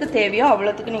எவ்வளோத்துக்கு தேவையோ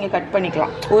அவ்வளோத்துக்கு நீங்கள் கட்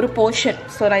பண்ணிக்கலாம், ஒரு போர்ஷன்.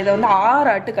 ஸோ நான் இதை வந்து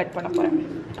 6 ஆட்டு கட் பண்ண போகிறேன்.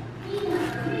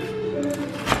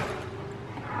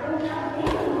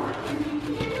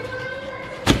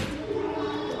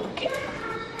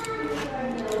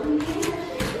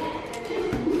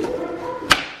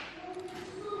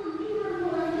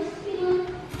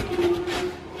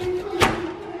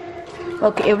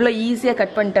 ஓகே, எவ்வளோ ஈஸியாக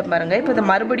கட் பண்ணிட்டேன் பாருங்கள். இப்போ இதை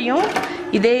மறுபடியும்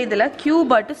இதே இதில்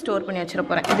க்யூப் ஆட்டு ஸ்டோர் பண்ணி வச்சிட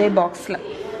போகிறேன், இதே பாக்ஸில்.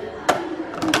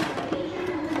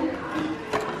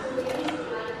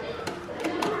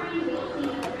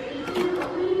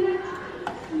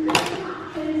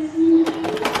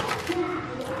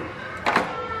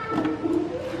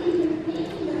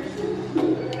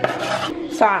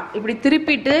 இப்படி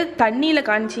திருப்பிட்டு தண்ணியில்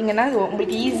காமிச்சிங்கன்னா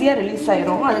உங்களுக்கு ஈஸியாக ரிலீஸ்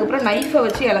ஆயிரும். அதுக்கப்புறம் நைஃபை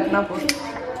வச்சு இலக்குனா போதும்.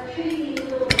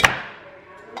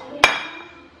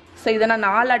 ஸோ இதை நான்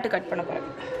 4 ஆட்டு கட் பண்ண போகிறேன்.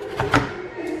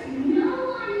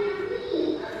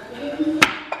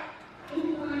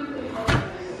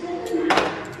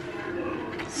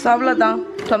 ஸோ அவ்வளோதான்,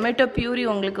 டொமேட்டோ பியூரி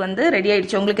உங்களுக்கு வந்து ரெடி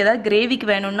ஆகிடுச்சு. உங்களுக்கு ஏதாவது கிரேவிக்கு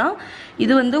வேணும்னா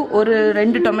இது வந்து ஒரு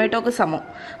 2 டொமேட்டோக்கு சமம்.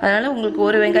 அதனால் உங்களுக்கு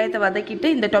ஒரு வெங்காயத்தை வதக்கிட்டு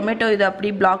இந்த டொமேட்டோ இதை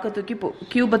அப்படி பிளாக்கை தூக்கி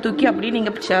க்யூபை தூக்கி அப்படியே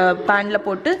நீங்கள் பேனில்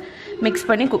போட்டு மிக்ஸ்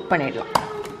பண்ணி குக் பண்ணிடலாம்.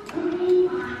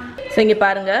 ஸோ இங்கே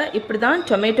பாருங்கள், இப்படி தான்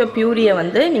டொமேட்டோ பியூரியை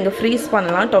வந்து நீங்கள் ஃப்ரீஸ்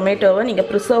பண்ணலாம், டொமேட்டோவை நீங்கள்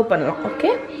ப்ரிசர்வ் பண்ணலாம்.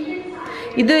 ஓகே,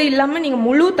 இது இல்லாமல் நீங்கள்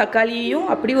முழு தக்காளியையும்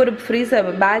அப்படி ஒரு ஃப்ரீசர்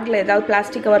பேக்கில் ஏதாவது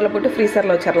பிளாஸ்டிக் கவரில் போட்டு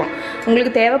ஃப்ரீசரில் வச்சிடலாம்.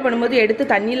 உங்களுக்கு தேவைப்படும் போது எடுத்து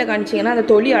தண்ணியில் காமிச்சிங்கன்னா அந்த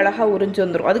தொலி அழகாக உறிஞ்சு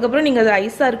வந்துடும். அதுக்கப்புறம் நீங்கள் அது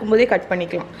ஐஸாக இருக்கும்போதே கட்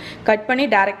பண்ணிக்கலாம், கட் பண்ணி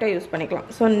டேரெக்டாக யூஸ் பண்ணிக்கலாம்.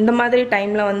 ஸோ இந்த மாதிரி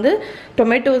டைமில் வந்து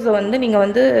டொமேட்டோஸை வந்து நீங்கள்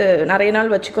வந்து நிறைய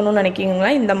நாள் வச்சுக்கணும்னு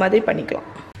நினைக்கிங்கன்னா இந்த மாதிரி பண்ணிக்கலாம்.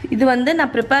 இது வந்து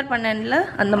நான் ப்ரிப்பேர் பண்ணல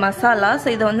அந்த மசாலா. ஸோ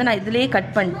இதை வந்து நான் இதிலேயே கட்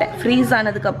பண்ணிட்டேன். ஃப்ரீஸ்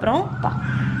ஆனதுக்கப்புறம்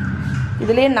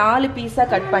இதிலேயே 4 பீஸாக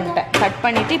கட் பண்ணிட்டேன். கட்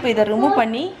பண்ணிவிட்டு இப்போ இதை ரிமூவ்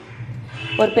பண்ணி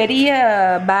ஒரு பெரிய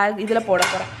பேக் இதில் போட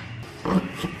போகிறேன்.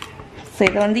 ஸோ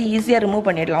இதை வந்து ஈஸியாக ரிமூவ்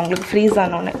பண்ணிடலாம். உங்களுக்கு ஃப்ரீஸ்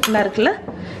ஆனோன்னு என்ன இருக்குல்ல,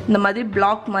 இந்த மாதிரி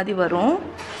பிளாக் மாதிரி வரும்.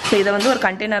 ஸோ இதை வந்து ஒரு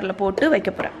கண்டெய்னரில் போட்டு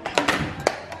வைக்க போகிறேன்.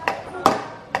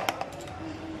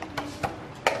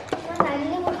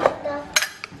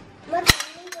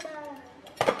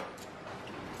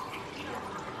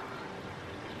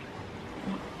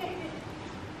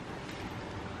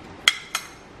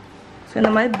 ஸோ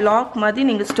இந்த மாதிரி பிளாக் மாதிரி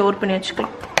நீங்கள் ஸ்டோர் பண்ணி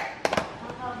வச்சுக்கலாம்.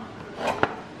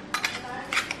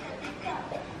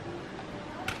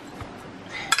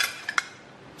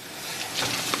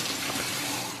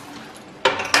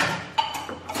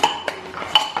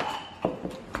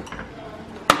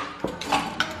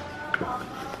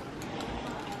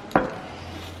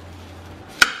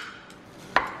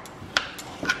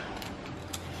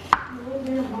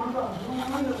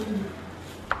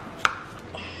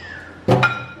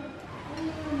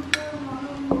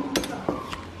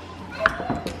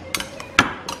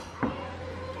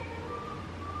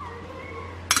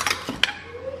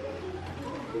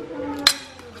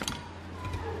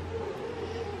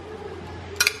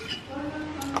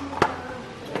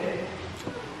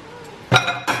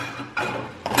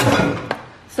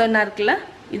 ஸோ என்ன இருக்குல்ல,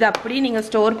 இது அப்படியே நீங்கள்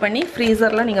ஸ்டோர் பண்ணி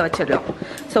ஃப்ரீசரில் நீங்கள் வச்சிடலாம்.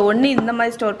 ஸோ ஒன்று இந்த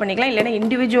மாதிரி ஸ்டோர் பண்ணிக்கலாம், இல்லைன்னா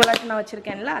இண்டிவிஜுவலாக நான்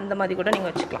வச்சுருக்கேன்ல அந்த மாதிரி கூட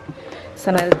நீங்கள் வச்சுக்கலாம். ஸோ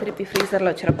நான் இதை திருப்பி ஃப்ரீசரில்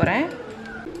வச்சிட போகிறேன்.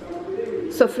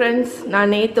 ஸோ ஸோ ஃப்ரெண்ட்ஸ்,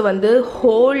 நான் நேற்று வந்து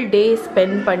ஹோல் டே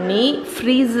ஸ்பெண்ட் பண்ணி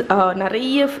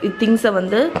நிறைய திங்ஸை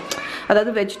வந்து,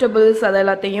 அதாவது வெஜிடபிள்ஸ் அது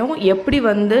எல்லாத்தையும் எப்படி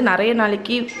வந்து நிறைய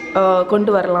நாளைக்கு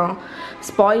கொண்டு வரலாம்,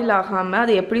 ஸ்பாயில் ஆகாமல்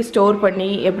அதை எப்படி ஸ்டோர் பண்ணி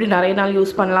எப்படி நிறைய நாள்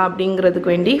யூஸ் பண்ணலாம்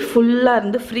அப்படிங்கிறதுக்கு வேண்டி ஃபுல்லாக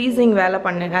இருந்து ஃப்ரீசிங் வேலை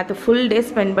பண்ணேன். அது ஃபுல் டே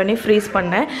ஸ்பெண்ட் பண்ணி ஃப்ரீஸ்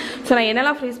பண்ணேன். ஸோ நான்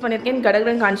என்னெல்லாம் ஃப்ரீஸ் பண்ணியிருக்கேன்னு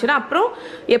கடகடன் காமிச்சினா அப்புறம்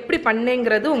எப்படி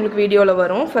பண்ணேங்கிறது உங்களுக்கு வீடியோவில்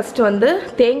வரும். ஃபஸ்ட்டு வந்து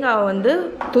தேங்காவை வந்து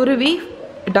துருவி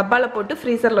டப்பாவில் போட்டு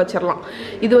ஃப்ரீசரில் வச்சிடலாம்.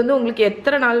 இது வந்து உங்களுக்கு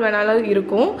எத்தனை நாள் வேணாலும்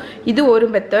இருக்கும். இது ஒரு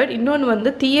மெத்தட். இன்னொன்று வந்து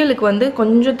தீயலுக்கு வந்து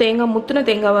கொஞ்சம் தேங்காய், முத்தின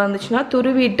தேங்காவாக இருந்துச்சுன்னா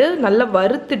துருவிட்டு நல்லா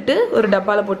வறுத்துட்டு ஒரு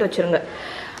டப்பாவில் போட்டு வச்சுருங்க.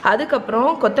 அதுக்கப்புறம்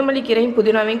கொத்தமல்லி கீரையும்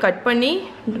புதினாவையும் கட் பண்ணி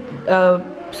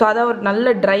சாதா ஒரு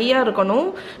நல்ல ட்ரையாக இருக்கணும்,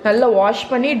 நல்லா வாஷ்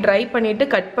பண்ணி ட்ரை பண்ணிவிட்டு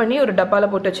கட் பண்ணி ஒரு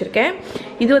டப்பாவில் போட்டு வச்சுருக்கேன்.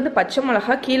 இது வந்து பச்சை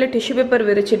மிளகா, கீழே டிஷ்யூ பேப்பர்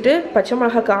விரிச்சிட்டு பச்சை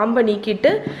மிளகா காம்பை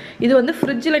நீக்கிட்டு இது வந்து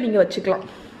ஃப்ரிட்ஜில் நீங்கள் வச்சுக்கலாம்.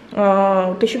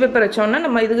 டிஷ்யூ பேப்பர் வச்சோன்னா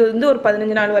நம்ம இது வந்து ஒரு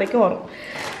 15 நாள் வரைக்கும் வரும்.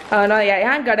 நான்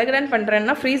ஏன் கடகடான்னு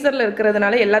பண்ணுறேன்னா ஃப்ரீசரில்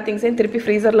இருக்கிறதுனால எல்லா திங்ஸையும் திருப்பி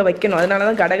ஃப்ரீசரில் வைக்கணும், அதனால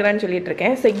தான் கடகடான்னு சொல்லிட்டு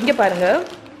இருக்கேன். ஸோ இங்கே பாருங்கள்,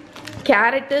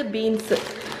 கேரட்டு, பீன்ஸு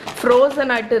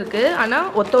ஃப்ரோசன் ஆகிட்டு இருக்குது, ஆனால்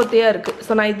ஒத்தையாக இருக்குது.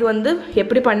 ஸோ நான் இது வந்து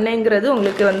எப்படி பண்ணேங்கிறது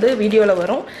உங்களுக்கு வந்து வீடியோவில்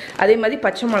வரும். அதே மாதிரி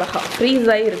பச்சை மிளகா ஃப்ரீஸ்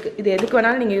ஆகி இருக்குது. இது எதுக்கு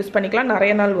வேணாலும் நீங்கள் யூஸ் பண்ணிக்கலாம்,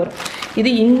 நிறைய நாள் வரும்.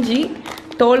 இது இஞ்சி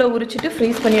தோலை உரிச்சிட்டு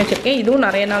ஃப்ரீஸ் பண்ணி வச்சுருக்கேன். இதுவும்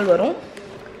நிறைய நாள் வரும்,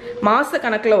 மாத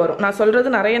கணக்கில் வரும். நான் சொல்கிறது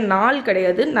நிறைய நாள்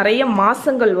கிடையாது, நிறைய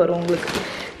மாதங்கள் வரும் உங்களுக்கு.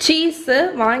 சீஸை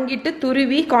வாங்கிட்டு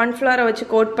துருவி கார்ன்ஃப்ளவரை வச்சு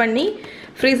கோட் பண்ணி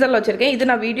ஃப்ரீசரில் வச்சுருக்கேன். இது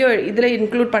நான் வீடியோ இதில்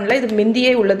இன்க்ளூட் பண்ணல, இது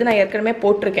முந்தியே உள்ளது, நான் ஏற்கனவே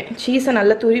போட்டிருக்கேன். சீஸை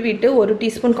நல்லா துருவிட்டு 1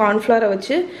 டீஸ்பூன் கார்ன்ஃப்ளவரை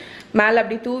வச்சு மேலே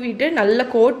அப்படி தூவிட்டு நல்லா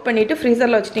கோட் பண்ணிவிட்டு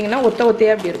ஃப்ரீசரில் வச்சிட்டிங்கன்னா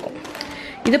ஒத்தையாக அப்படி இருக்கும்.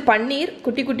 இது பன்னீர்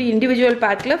குட்டி குட்டி இண்டிவிஜுவல்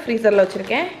பேக்கில் ஃப்ரீசரில்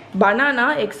வச்சுருக்கேன். பனானா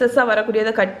எக்ஸஸாக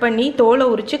வரக்கூடியதை கட் பண்ணி தோலை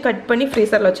உரித்து கட் பண்ணி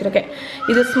ஃப்ரீசரில் வச்சுருக்கேன்.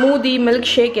 இது ஸ்மூதி, மில்க்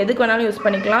ஷேக் எதுக்கு வேணாலும் யூஸ்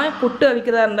பண்ணிக்கலாம். புட்டு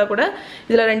அவிக்கிறதா இருந்தால் கூட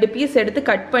இதில் 2 பீஸ் எடுத்து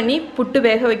கட் பண்ணி புட்டு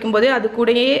வேக வைக்கும்போதே அது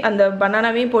கூடயே அந்த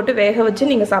பனானாவையும் போட்டு வேக வச்சு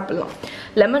நீங்கள் சாப்பிட்லாம்.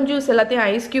 லெமன் ஜூஸ் எல்லாத்தையும்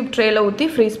ஐஸ் க்யூப் ட்ரேயில் ஊற்றி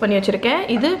ஃப்ரீஸ் பண்ணி வச்சுருக்கேன்.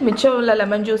 இது மிச்சம் உள்ள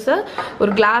லெமன் ஜூஸை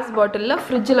ஒரு கிளாஸ் பாட்டிலில்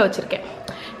ஃப்ரிட்ஜில் வச்சுருக்கேன்.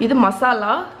 இது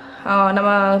மசாலா,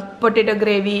 நம்ம பொட்டேட்டோ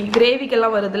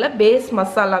கிரேவிக்கெல்லாம் வருதுல பேஸ்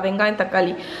மசாலா, வெங்காயம்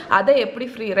தக்காளி, அதை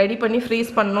எப்படி ரெடி பண்ணி ஃப்ரீஸ்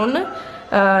பண்ணணுன்னு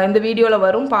இந்த வீடியோவில்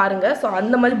வரும் பாருங்கள். ஸோ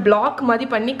அந்த மாதிரி பிளாக் மாதிரி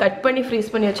பண்ணி கட் பண்ணி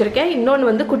ஃப்ரீஸ் பண்ணி வச்சுருக்கேன். இன்னொன்று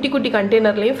வந்து குட்டி குட்டி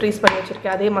கண்டெய்னர்லேயும் ஃப்ரீஸ் பண்ணி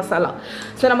வச்சுருக்கேன் அதே மசாலா.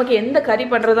 ஸோ நமக்கு எந்த கறி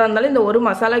பண்ணுறதா இருந்தாலும் இந்த ஒரு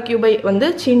மசாலா கியூபை வந்து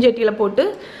சீஞ்சட்டியில் போட்டு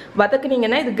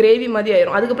வதக்குனீங்கன்னா இது கிரேவி மாதிரி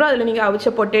ஆயிரும். அதுக்கப்புறம் அதில் நீங்கள் அவிச்ச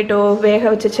பொட்டேட்டோ, வேக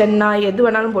வச்ச சென்னா எது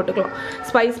வேணாலும் போட்டுக்கலாம்.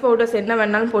 ஸ்பைஸ் பவுடர்ஸ் என்ன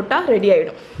வேணாலும் போட்டால் ரெடி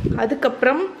ஆகிடும்.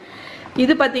 அதுக்கப்புறம்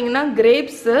இது பார்த்தீங்கன்னா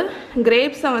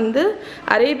கிரேப்ஸை வந்து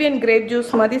அரேபியன் கிரேப்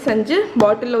ஜூஸ் மாதிரி செஞ்சு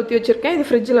பாட்டிலில் ஊற்றி வச்சுருக்கேன். இது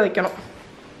ஃப்ரிட்ஜில் வைக்கணும்.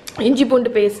 இஞ்சி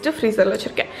பூண்டு பேஸ்ட்டு ஃப்ரீசரில்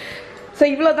வச்சுருக்கேன். ஸோ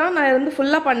இவ்வளோ தான் நான் வந்து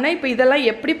ஃபுல்லாக பண்ணேன். இப்போ இதெல்லாம்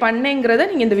எப்படி பண்ணேங்கிறத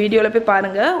நீங்கள் இந்த வீடியோவில் போய்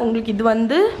பாருங்கள். உங்களுக்கு இது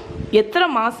வந்து எத்தனை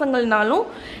மாதங்கள்னாலும்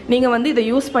நீங்கள் வந்து இதை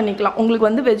யூஸ் பண்ணிக்கலாம். உங்களுக்கு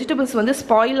வந்து வெஜிடபிள்ஸ் வந்து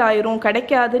ஸ்பாயில் ஆயிரும்,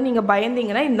 கிடைக்காதுன்னு நீங்கள்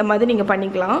பயந்தீங்கன்னா இந்த மாதிரி நீங்கள்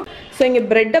பண்ணிக்கலாம். ஸோ இங்கே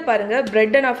ப்ரெட்டை பாருங்கள்,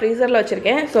 ப்ரெட்டை நான் ஃப்ரீசரில்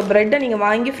வச்சுருக்கேன். ஸோ ப்ரெட்டை நீங்கள்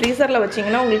வாங்கி ஃப்ரீசரில்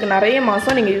வச்சிங்கன்னா உங்களுக்கு நிறைய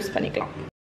மாதம் நீங்கள் யூஸ் பண்ணிக்கலாம்.